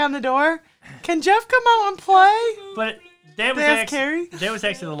 Knock on the door. Can Jeff come out and play? But that was, Carrie? that was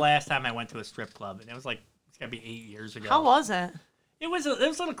actually the last time I went to a strip club. And it was like, it's got to be 8 years ago. How was it? It was a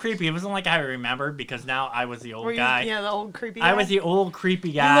little creepy. It wasn't like I remembered, because now I was the old guy. Yeah, the old creepy guy. I was the old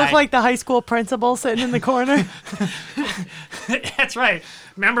creepy guy. You look like the high school principal sitting in the corner. That's right.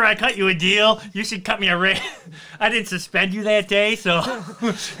 Remember, I cut you a deal. You should cut me a ring. I didn't suspend you that day, so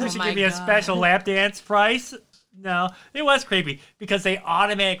you should give me a special lap dance price. No, it was creepy, because they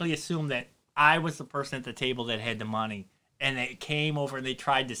automatically assumed that I was the person at the table that had the money. And they came over and they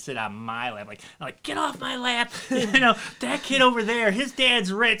tried to sit on my lap. Like, get off my lap. That kid over there, his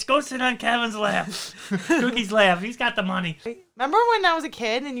dad's rich. Go sit on Kevin's lap. Cookie's lap. He's got the money. Remember when I was a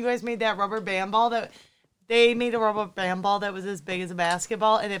kid and you guys made that rubber band ball that they made a rubber band ball that was as big as a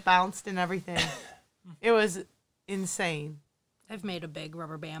basketball and it bounced and everything. It was insane. I've made a big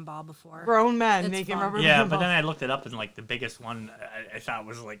rubber band ball before. Grown men It's making fun. rubber Yeah, band but balls. then I looked it up, and like the biggest one I thought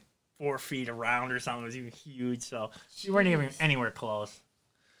was like 4 feet around or something. It was even huge, so you weren't even anywhere close.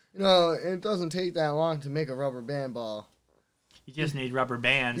 It doesn't take that long to make a rubber band ball. You just need rubber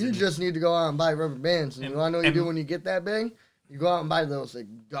bands. You just need to go out and buy rubber bands. And you want to know what you do when you get that big? You go out and buy those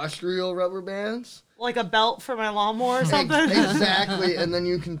industrial rubber bands. Like a belt for my lawnmower or something? Exactly, and then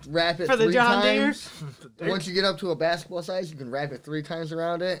you can wrap it For the 3 John times. Once you get up to a basketball size, you can wrap it 3 times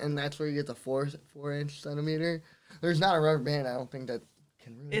around it, and that's where you get the 4-inch centimeter. There's not a rubber band, I don't think, that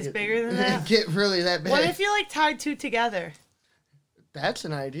can really It's bigger than that? get really that big. What if you tied 2 together? That's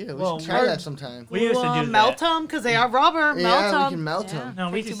an idea. We Well, should try that sometime. We used to do melt that. them because they are rubber. Melt Yeah, them. we can melt Yeah. them. No,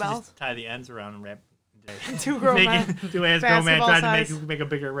 we Take 2 used to belts. just tie the ends around and wrap. 2 grown men. Do as grown man Basketball tried to size. make a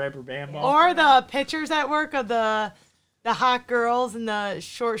bigger rubber band ball. Or the pictures at work of the hot girls in the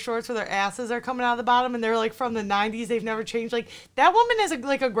short shorts where their asses are coming out of the bottom and they're from the 90s. They've never changed. That woman is a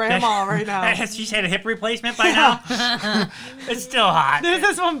grandma right now. She's had a hip replacement by now. It's still hot. There's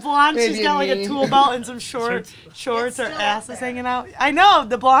this one blonde. She's Maybe got a me. tool belt and some shorts. It's Her still ass up is there. hanging out. I know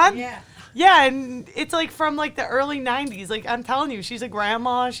the blonde. Yeah. Yeah, and it's from the early 90s. I'm telling you, she's a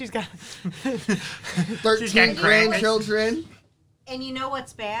grandma. She's got 13 crackers. grandchildren. And you know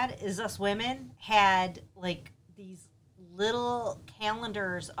what's bad is us women had these little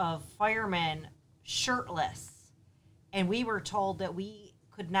calendars of firemen shirtless, and we were told that we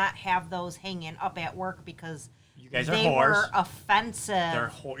could not have those hanging up at work because You guys are they whores. were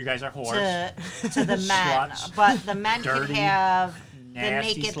offensive You guys are whores. to the men. Sluts. But the men could Dirty, have the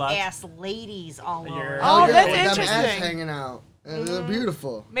nasty naked sluts. ass ladies all You're- over. Oh, yeah, that's with them ass interesting. hanging out. And they're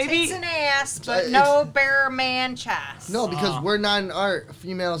beautiful. maybe. Tits and ass, but it's- no bare man chest. No, because we're not in art.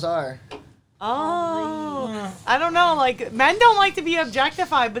 Females are. Oh, I don't know. Men don't like to be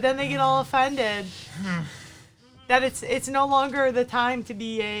objectified, but then they get all offended that it's no longer the time to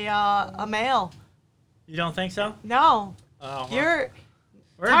be a male. You don't think so? No, Oh, well, we're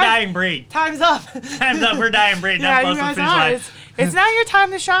we're a time- dying breed. time's up. Time's up. We're a dying breed. Yeah, Not you close to guys finish are. line. It's not your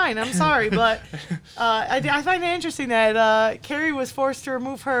time to shine. I'm sorry, but I find it interesting that Carrie was forced to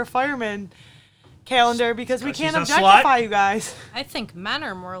remove her fireman calendar because we Because can't she's a objectify slut? you guys. I think men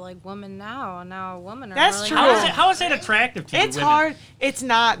are more like women now, and now women are That's more true. like How is it attractive to you? It's women? hard. It's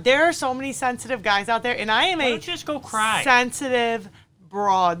not. There are so many sensitive guys out there, and I am Why a don't you just go cry? sensitive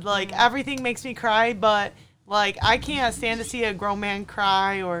broad. Everything makes me cry, but I can't stand to see a grown man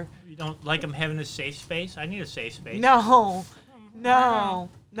cry or You don't like them having a safe space? I need a safe space. no.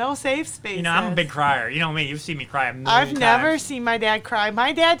 No safe spaces. You know, I'm a big crier. You know me. You've seen me cry a million I've times. never seen my dad cry.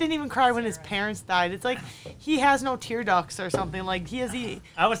 My dad didn't even cry when his parents died. It's like he has no tear ducts or something. Like he has the.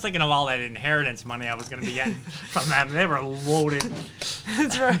 I was thinking of all that inheritance money I was going to be getting from them. They were loaded.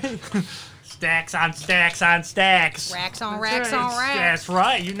 That's right. Stacks on stacks on stacks. Racks on That's racks right. on racks. That's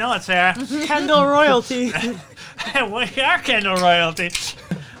right. You know it, Sarah. Kendall royalty. We are Kendall royalty.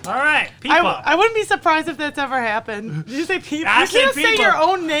 All right, people. I wouldn't be surprised if that's ever happened. Did you say people? I You said can't say people. your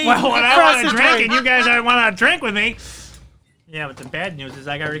own name. Well, when I across want to the drink and you guys want to drink with me. Yeah, but the bad news is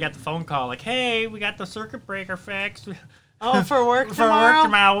I already got the phone call like, hey, we got the circuit breaker fixed. Oh, for work For tomorrow? work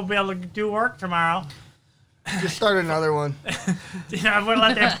tomorrow. We'll be able to do work tomorrow. Just start another one. You know,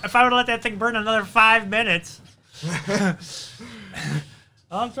 if I would let that thing burn another 5 minutes.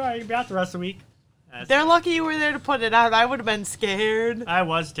 Oh, I'm sorry. You'll be out the rest of the week. They're lucky you were there to put it out. I would have been scared. I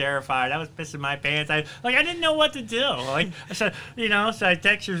was terrified. I was pissing my pants. I didn't know what to do. Like I said, should I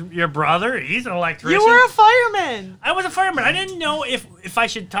text your brother? He's an electrician. You were a fireman. I was a fireman. I didn't know if I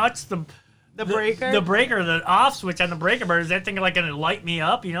should touch the breaker? the breaker, the off switch on the breaker. But is that thing like gonna light me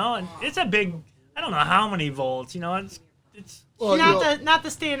up? And it's a big. I don't know how many volts. It's. Well, Not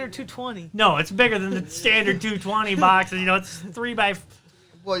the standard 220. No, it's bigger than the standard 220 box. It's 3 by.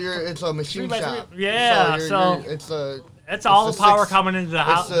 Well, it's a machine 3 by 3. shop. Yeah, it's all the power coming into the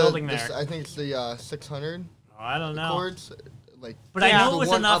house building there. I think it's the 600 Oh, I don't know. cords. But Yeah. I knew it was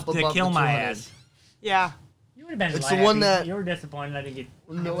The one enough up to above kill the my 200. ass. Yeah. You would have been It's the happy. one that- You were disappointed I didn't get.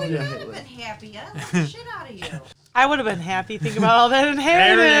 No I one would got have hit with. been happy. I love the shit out of you. I would have been happy thinking about all that There it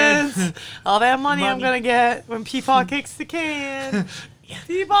inheritance. is. All that money I'm Money. going to get when Peepaw kicks the can.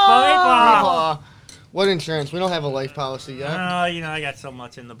 Peepaw! Peepaw. What insurance? We don't have a life policy yet. Oh, I got so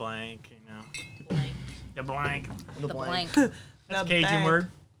much in the blank. The blank. The The blank. That's The a Cajun bank.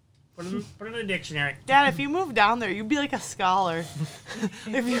 word. Put it in the dictionary. Dad, if you moved down there, you'd be like a scholar.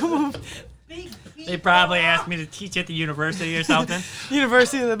 If you moved They probably asked me to teach at the university or something.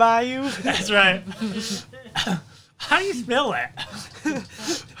 University of the Bayou. That's right. How do you spell that?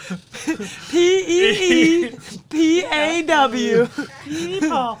 Peepaw.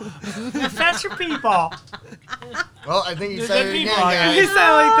 Peepaw. Professor Peepaw. Well, I think he There's said a it again, people out He guys. said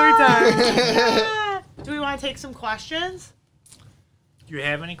it like 3 times. Do we want to take some questions? Do you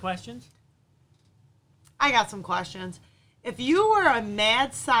have any questions? I got some questions. If you were a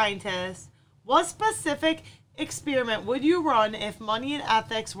mad scientist, what specific experiment would you run if money and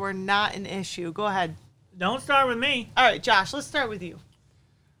ethics were not an issue? Go ahead. Don't start with me. All right, Josh, let's start with you.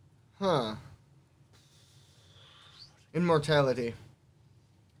 Huh. Immortality.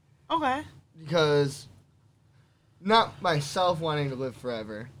 Okay. Because not myself wanting to live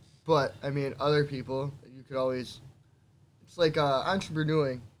forever, but I mean other people. You could always. It's like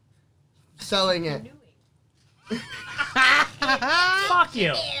entrepreneuring, selling it. Fuck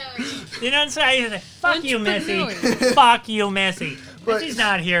you. You don't say, fuck you, Missy. Entrepreneur. Fuck you, Missy. But- Missy's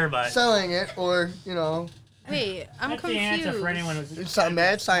not here, but Selling it, or Wait, I'm that's the confused. answer for anyone who's it's a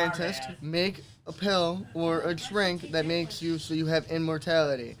mad scientist make a pill or a drink that makes you so you have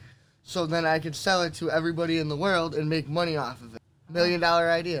immortality. So then I could sell it to everybody in the world and make money off of it. $1 million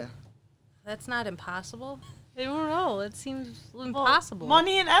idea. That's not impossible. I don't know. It seems Well, impossible.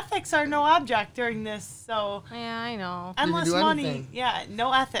 money and ethics are no object during this, so Yeah, I know. can endless do money. anything. Yeah,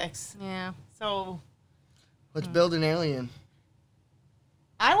 no ethics. Yeah. So Let's build an alien.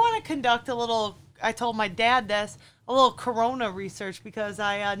 I want to conduct a little. I told my dad this, a little Corona research, because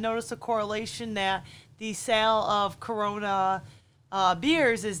I noticed a correlation that the sale of Corona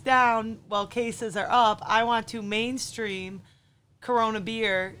beers is down while cases are up. I want to mainstream Corona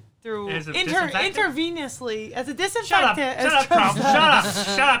beer through As a disinfectant? intravenously as a Shut up. disinfectant. Shut up, Trump. Shut up.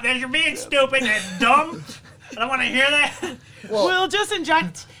 Shut up. You're being stupid and dumb. I don't want to hear that. Well, We'll just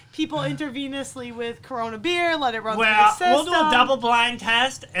inject people intravenously with Corona beer, let it run through the Well, system. we'll do a double-blind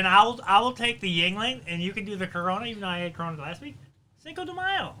test, and I will take the Yingling, and you can do the Corona, even though I had Corona last week. Cinco de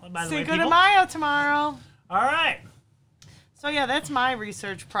Mayo, by the way, Cinco de people. Mayo tomorrow. All right. So yeah, that's my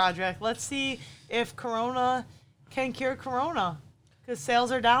research project. Let's see if Corona can cure Corona, because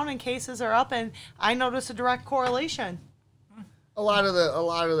sales are down and cases are up, and I notice a direct correlation. a lot of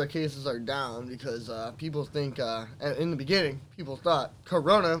the cases are down because people think in the beginning people thought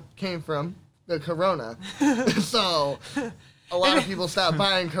Corona came from the Corona. So a lot of people stopped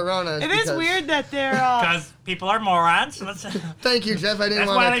buying Coronas. It is weird that they're. Because people are morons. So Thank you, Jeff. I didn't that's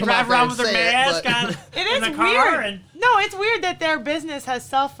want why to they come drive out around with there their and mask say on It in is the car. weird. No, it's weird that their business has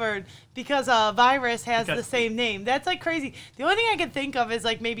suffered because a virus has the Because- same name. That's like crazy. The only thing I can think of is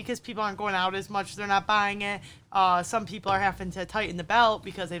like maybe because people aren't going out as much, they're not buying it. Some people are having to tighten the belt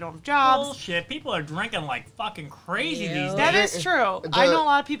because they don't have jobs. Bullshit. People are drinking like fucking crazy Yeah. these That days. is true. The- I know a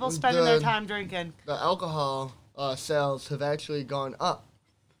lot of people spending their the- time drinking. The alcohol sales have actually gone up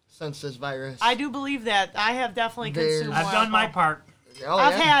since this virus. I do believe that. I have definitely There's- consumed I've more done my alcohol. part.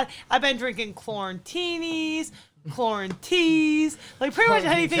 Oh, I've been drinking Chlorentinis, Chlorentinis, like pretty much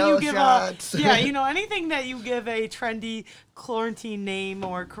Quarantine anything gel you give shots. anything that you give a trendy Chlorentine name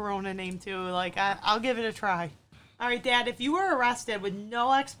or Corona name to, like I'll give it a try. All right, Dad, if you were arrested with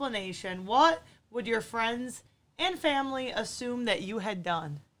no explanation, what would your friends and family assume that you had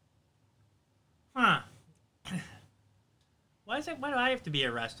done? Huh. Why do I have to be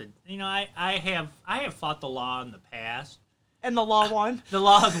arrested? You know, I have fought the law in the past. And the law won. The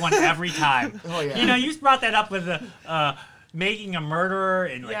law has won every time. Oh, yeah. You know, you brought that up with the making a murderer,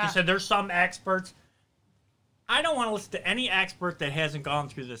 and like Yeah. you said, there's some experts. I don't want to listen to any expert that hasn't gone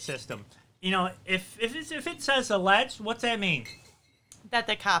through the system. You know, if it says alleged, what's that mean? That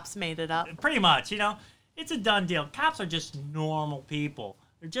the cops made it up. Pretty much, you know, it's a done deal. Cops are just normal people.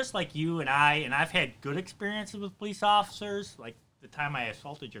 They're just like you and I, and I've had good experiences with police officers, like the time I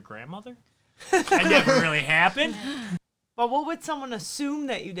assaulted your grandmother. That never really happened. But what would someone assume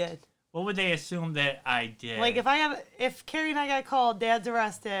that you did? What would they assume that I did? Like if Carrie and I got called, Dad's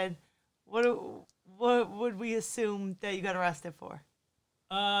arrested, what would we assume that you got arrested for?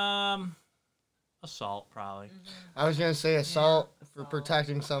 Assault, probably. I was gonna say assault for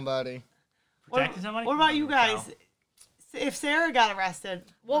protecting somebody. Protecting somebody? What about you guys? No. If Sarah got arrested,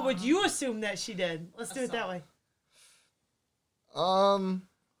 what would you assume that she did? Let's do it that way.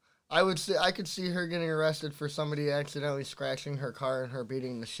 I would say I could see her getting arrested for somebody accidentally scratching her car and her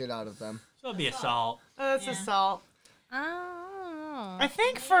beating the shit out of them. So it'd be assault. That's assault. I don't know. I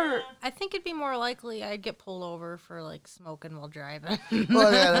think I think it'd be more likely I'd get pulled over for like smoking while driving.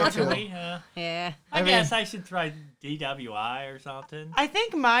 Well, yeah, that too. Really? Yeah. I I guess I should try DWI or something. I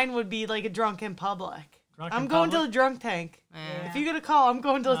think mine would be like a drunk in public. Drunk I'm in going to public? the drunk tank. Yeah. If you get a call, I'm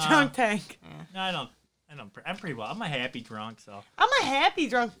going to the drunk tank. No, I don't. I'm pretty well. I'm a happy drunk, so. I'm a happy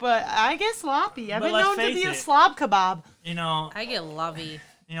drunk, but I get sloppy. I've But been let's known to face be a it. slob kebab. You know, I get lovey.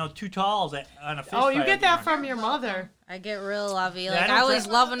 two talls on a fish Oh, you fry, get I'd be that drunk. from your mother. I get real lovey. Yeah, Like I I don't was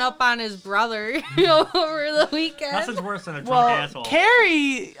drink- loving up on his brother over the weekend. Nothing's worse than a drunk Well, asshole.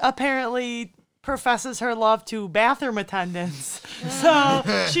 Carrie apparently professes her love to bathroom attendants, so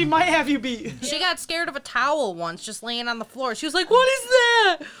she might have you beat. She got scared of a towel once, just laying on the floor. She was like, "What is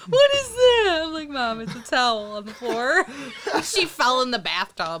that? What is that?" I'm like, "Mom, it's a towel on the floor." She fell in the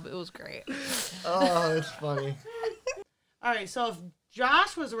bathtub. It was great. Oh, it's funny. All right, so if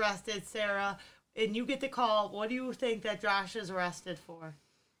Josh was arrested, Sarah, and you get the call, what do you think that Josh is arrested for?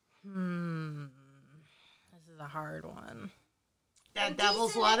 This is a hard one. That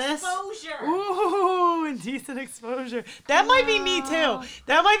devil's lettuce? Exposure. Ooh, indecent exposure. That might be me too.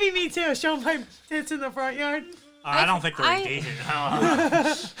 That might be me too. Showing my tits in the front yard. I don't think they're I-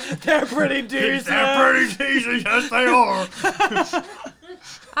 decent. They're pretty decent. They're pretty decent. Yes, they are.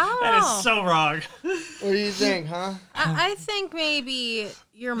 I don't That know. is so wrong. What do you think, huh? I think maybe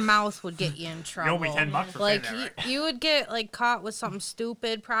your mouth would get you in trouble. owe me $10 for like saying that, right? you would get like caught with something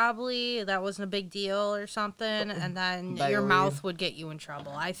stupid probably that wasn't a big deal or something, and then By your weed. mouth would get you in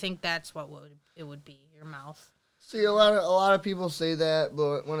trouble. I think that's what it would be. Your mouth. See, a lot of people say that,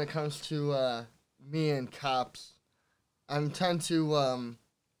 but when it comes to me and cops, I tend to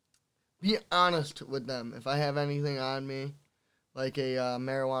be honest with them. If I have anything on me, like a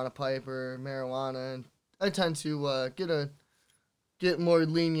marijuana pipe or marijuana, and I tend to get more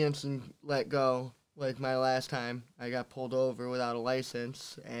lenience and let go. Like my last time, I got pulled over without a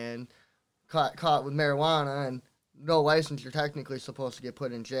license and caught with marijuana and no license. You're technically supposed to get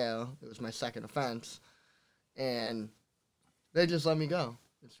put in jail. It was my second offense. And they just let me go.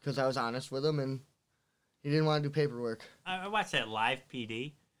 It's because I was honest with him, and he didn't want to do paperwork. I watched that live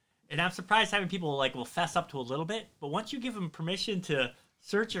PD, and I'm surprised having people will fess up to a little bit. But once you give them permission to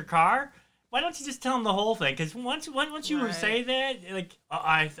search your car, why don't you just tell them the whole thing? Because once you Right. say that,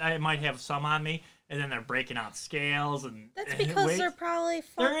 I might have some on me, and then they're breaking out scales and That's because weights. they're probably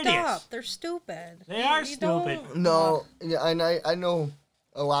They're fucked idiots. up. They're stupid. They are You stupid. don't- No, yeah, and I know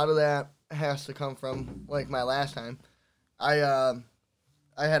a lot of that has to come from like my last time. I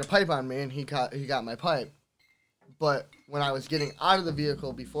had a pipe on me, and he got my pipe. But when I was getting out of the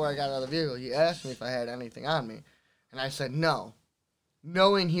vehicle, before I got out of the vehicle, he asked me if I had anything on me, And I said no,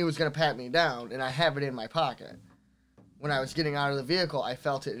 knowing he was going to pat me down, and I have it in my pocket. When I was getting out of the vehicle, I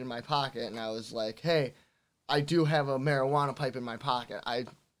felt it in my pocket, and I was like, hey, I do have a marijuana pipe in my pocket.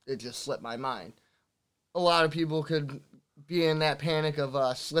 It just slipped my mind. A lot of people could be in that panic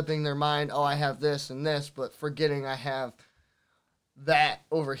of slipping their mind, oh, I have this and this, but forgetting I have that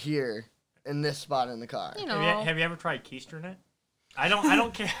over here in this spot in the car. You know, Have you ever tried keistering it? I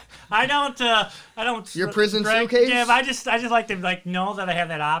don't care. I don't. Your prison right, suitcase? Yeah, but I just like to know that I have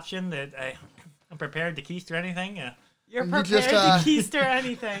that option, that I'm prepared to keister anything. Yeah. You're You prepared just, to keister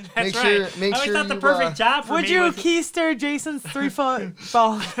anything. That's Make right. sure- make I always sure thought the you, perfect job for Would me you was... keister Jason's 3-foot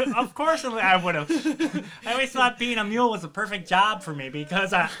ball? Of course I would have. I always thought being a mule was a perfect job for me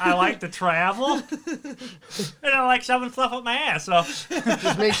because I like to travel and I like shoving stuff up my ass. So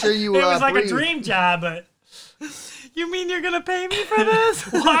Just make sure you it was like breathe. a dream job, but You mean you're gonna pay me for this?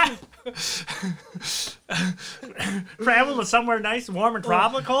 what? Travel to somewhere nice, warm, and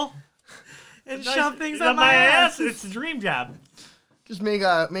tropical And nice, shove things up up my ass? It's a dream job. Just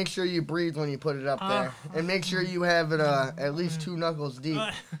make sure you breathe when you put it up there, and make sure you have it at least 2 knuckles deep.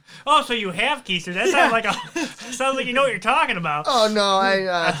 Oh, so you have keister? That sounds like you know what you're talking about. Oh no,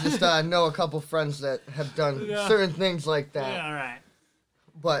 I just know a couple friends that have done Yeah. certain things like that. Yeah, all right.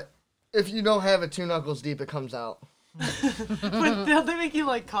 But if you don't have it 2 knuckles deep, it comes out. But don't they make you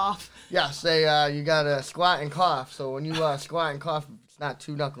like cough? Yes, you gotta squat and cough. So when you squat and cough, it's not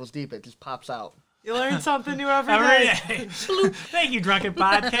 2 knuckles deep; it just pops out. You learn something new every Every day. day. Thank you, Drunken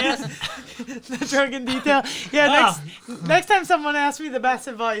Podcast. The drunken detail. Yeah, next time someone asks me the best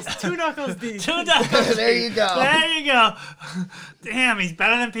advice, 2 knuckles deep. 2 knuckles. There you go. There you go. Damn, he's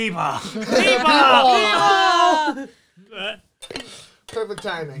better than Peepaws. Oh, Peepaws. perfect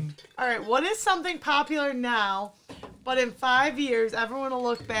timing. All right, what is something popular now, but in 5 years everyone will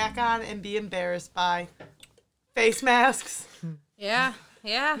look back on and be embarrassed by? Face masks. yeah.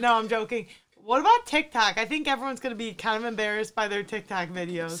 No, I'm joking. What about TikTok? I think everyone's going to be kind of embarrassed by their TikTok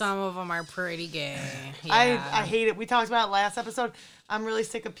videos. Some of them are pretty gay. I Yeah. hate it. We talked about it last episode. I'm really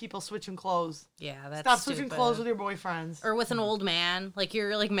sick of people switching clothes. Yeah, that's Stop switching stupid. clothes with your boyfriends. Or with an old man, like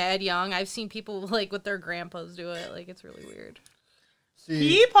you're like mad young. I've seen people like with their grandpas do it. Like it's really weird.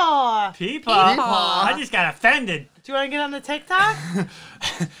 See, Peepaw. Peepaw. Peepaw. I just got offended. Do you want to get on the TikTok?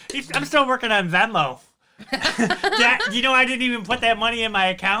 I'm still working on Venmo. Yeah, you know, I didn't even put that money in my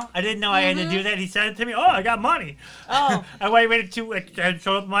account. I didn't know I had to do that. He said it to me. Oh, I got money. Oh. I waited to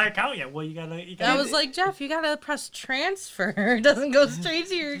show up my account yet. Well, you gotta. I was like, Jeff, you gotta press transfer. It doesn't go straight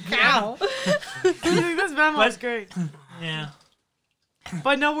to your account. This Venmo's great. yeah.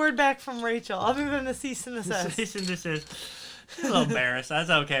 But no word back from Rachel, other than the cease and desist. This is a little embarrassed.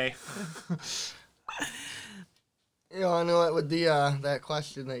 That's okay. you know, I know what with the that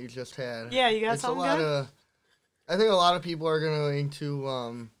question that you just had. Yeah, you got it's something a lot good? of. I think a lot of people are going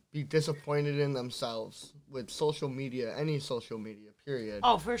to be disappointed in themselves with social media, any social media, period.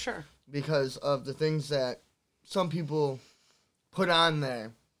 Oh, for sure. Because of the things that some people put on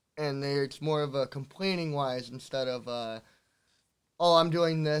there, and it's more of a complaining wise instead of oh, I'm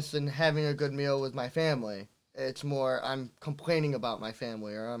doing this and having a good meal with my family. It's more I'm complaining about my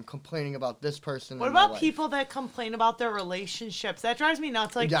family, or I'm complaining about this person. What in my about life. people that complain about their relationships? That drives me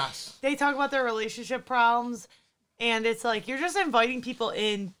nuts. Like, Yes. they talk about their relationship problems, and it's like you're just inviting people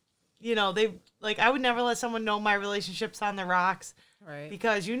in. You know, I would never let someone know my relationship's on the rocks. Right.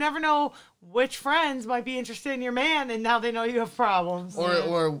 Because you never know which friends might be interested in your man, and now they know you have problems.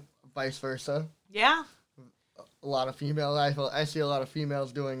 Or vice versa. Yeah. A lot of females. I see a lot of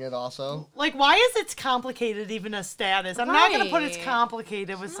females doing it also. Like, why is it complicated even a status? I'm not going to put it's Right.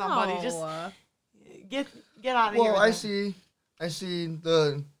 complicated with somebody. Just No. get out of here. Well, with it. I see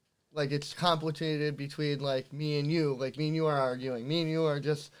the like it's complicated between like me and you. Like me and you are arguing. Me and you are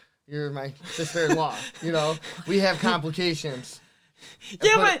just you're my sister-in-law. You know, we have complications.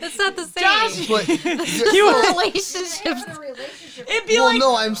 Yeah, but- but It's not the same. Josh, But Relationships. it'd be well, like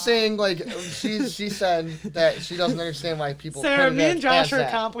no, I'm saying like she said that she doesn't understand why people. Sarah, put it me as, and Josh as are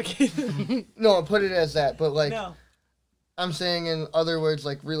that. complicated. No, put it as that. But like No. I'm saying in other words,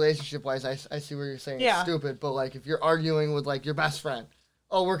 like relationship wise, I see what you're saying. Yeah. It's stupid, but like if you're arguing with like your best friend,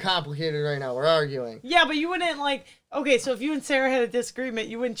 oh, we're complicated right now. We're arguing. Yeah, but you wouldn't like. Okay, so if you and Sarah had a disagreement,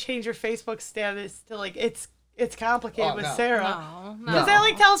 you wouldn't change your Facebook status to like it's complicated Oh, with no. Sarah. No. Because that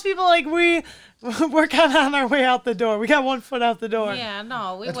like tells people like we're kind of on our way out the door. We got 1 foot out the door. Yeah,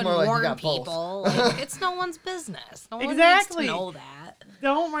 no, we That's wouldn't more like you warn got both. people. Like, it's no one's business. No one Exactly. needs to know that.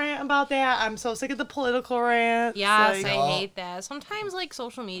 don't rant about that. I'm so sick of the political rants. Yes, like, I hate that. Sometimes, like,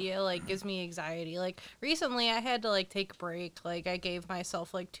 social media, like, gives me anxiety. Like, recently I had to, like, take a break. Like, I gave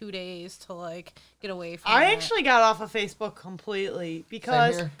myself, like, 2 days to, like, get away from I it. actually got off of Facebook completely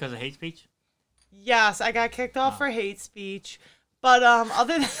because here. Because of hate speech? yes, I got kicked off for hate speech. But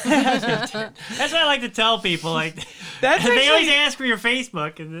other than that, That's what I like to tell people. Like, That's they always actually- ask for your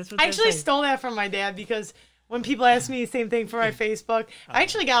Facebook, and that's what I they actually say. stole that from my dad because when people ask me the same thing for my Facebook, I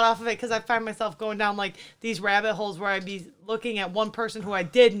actually got off of it because I find myself going down like these rabbit holes where I'd be looking at one person who I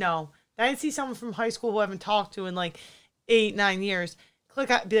did know. Then I'd see someone from high school who I haven't talked to in like 8-9 years.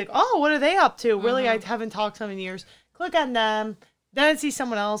 Click on, be like, oh, what are they up to? Really, I haven't talked to them in years. Click on them. Then I'd see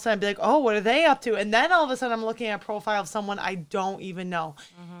someone else and I'd be like, oh, what are they up to? And then all of a sudden I'm looking at a profile of someone I don't even know.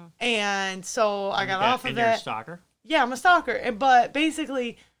 And so I got off of And you're a it. stalker? Yeah, I'm a stalker. But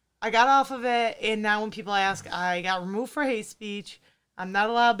basically, I got off of it. And now when people ask, I got removed for hate speech. I'm not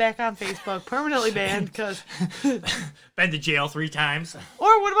allowed back on Facebook, permanently banned because. Been to jail 3 times.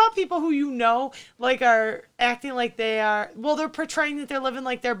 Or what about people who you know, like, are acting like they are, well, they're portraying that they're living,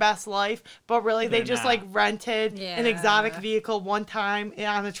 like, their best life, but really they They're just, not. like, rented an exotic vehicle one time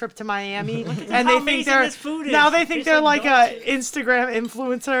on a trip to Miami, and how they think amazing they're, this food is. now they think It's they're, like like, a delicious. Instagram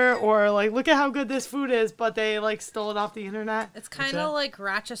influencer, or, like, look at how good this food is, but they, like, stole it off the internet. It's kind that? of like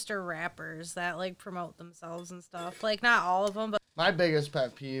Rochester rappers that, like, promote themselves and stuff. Like, not all of them, but My biggest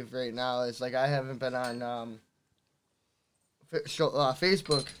pet peeve right now is like I haven't been on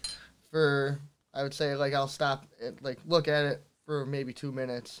Facebook for, I would say, like I'll stop it, like look at it for maybe 2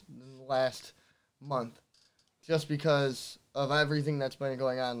 minutes in the last month, just because of everything that's been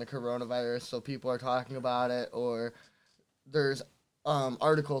going on in the coronavirus. So people are talking about it, or there's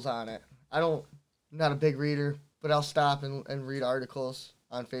articles on it. I'm not a big reader, but I'll stop and read articles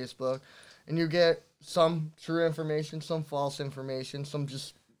on Facebook, and you get some true information, some false information, some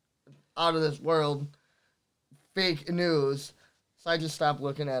just out of this world fake news. So I just stopped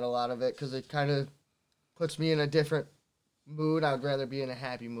looking at a lot of it because it kind of puts me in a different mood. I would rather be in a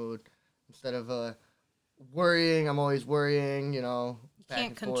happy mood instead of worrying. I'm always worrying, you know. Back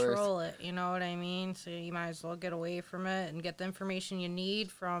can't and forth. control it, you know what I mean? So you might as well get away from it and get the information you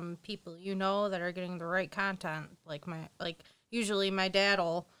need from people you know that are getting the right content. Usually my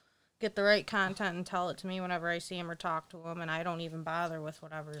dad'll get the right content and tell it to me whenever I see him or talk to him, and I don't even bother with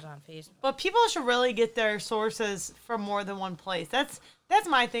whatever's on Facebook. But people should really get their sources from more than one place. That's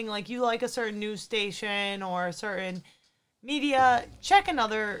my thing. Like, you like a certain news station or a certain media, check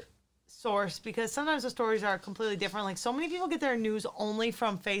another source, because sometimes the stories are completely different. Like, so many people get their news only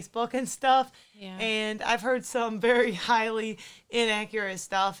from Facebook and stuff. Yeah. And I've heard some very highly inaccurate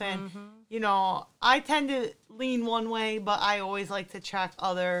stuff. And, you know, I tend to lean one way, but I always like to check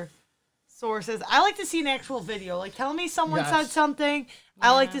other sources. I like to see an actual video. Like, tell me someone said something.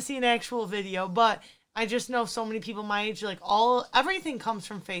 I like to see an actual video, but I just know so many people my age, like, everything comes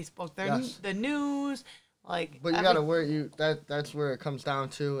from Facebook. The news, like. But you gotta worry. That's where it comes down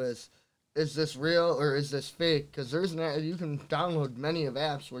to is this real or is this fake? Because you can download many of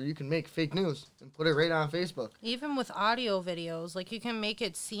apps where you can make fake news and put it right on Facebook. Even with audio videos, like, you can make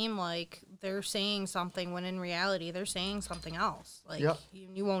it seem like they're saying something when in reality they're saying something else. Like, Yep.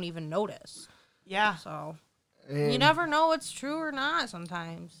 you won't even notice. Yeah. So And you never know what's true or not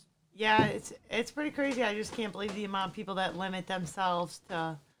sometimes. Yeah, it's pretty crazy. I just can't believe the amount of people that limit themselves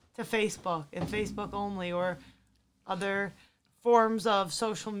to Facebook and Facebook only, or other forms of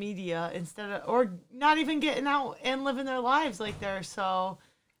social media, or not even getting out and living their lives. Like, they're so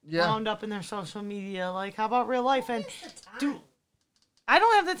wound up in their social media. Like, how about real life? And I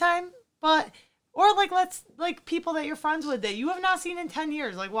don't have the time, but like people that you're friends with that you have not seen in 10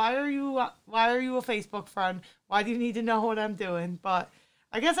 years. Like, why are you a Facebook friend? Why do you need to know what I'm doing? But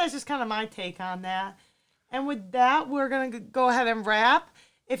I guess that's just kind of my take on that. And with that, we're going to go ahead and wrap.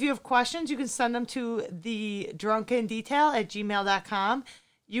 If you have questions, you can send them to thedrunkendetail@gmail.com.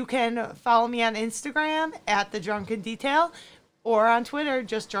 You can follow me on Instagram @thedrunkendetail, or on Twitter,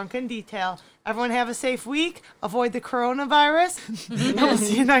 just Drunken Detail. Everyone have a safe week. Avoid the coronavirus. And we'll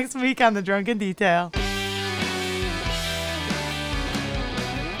see you next week on The Drunken Detail.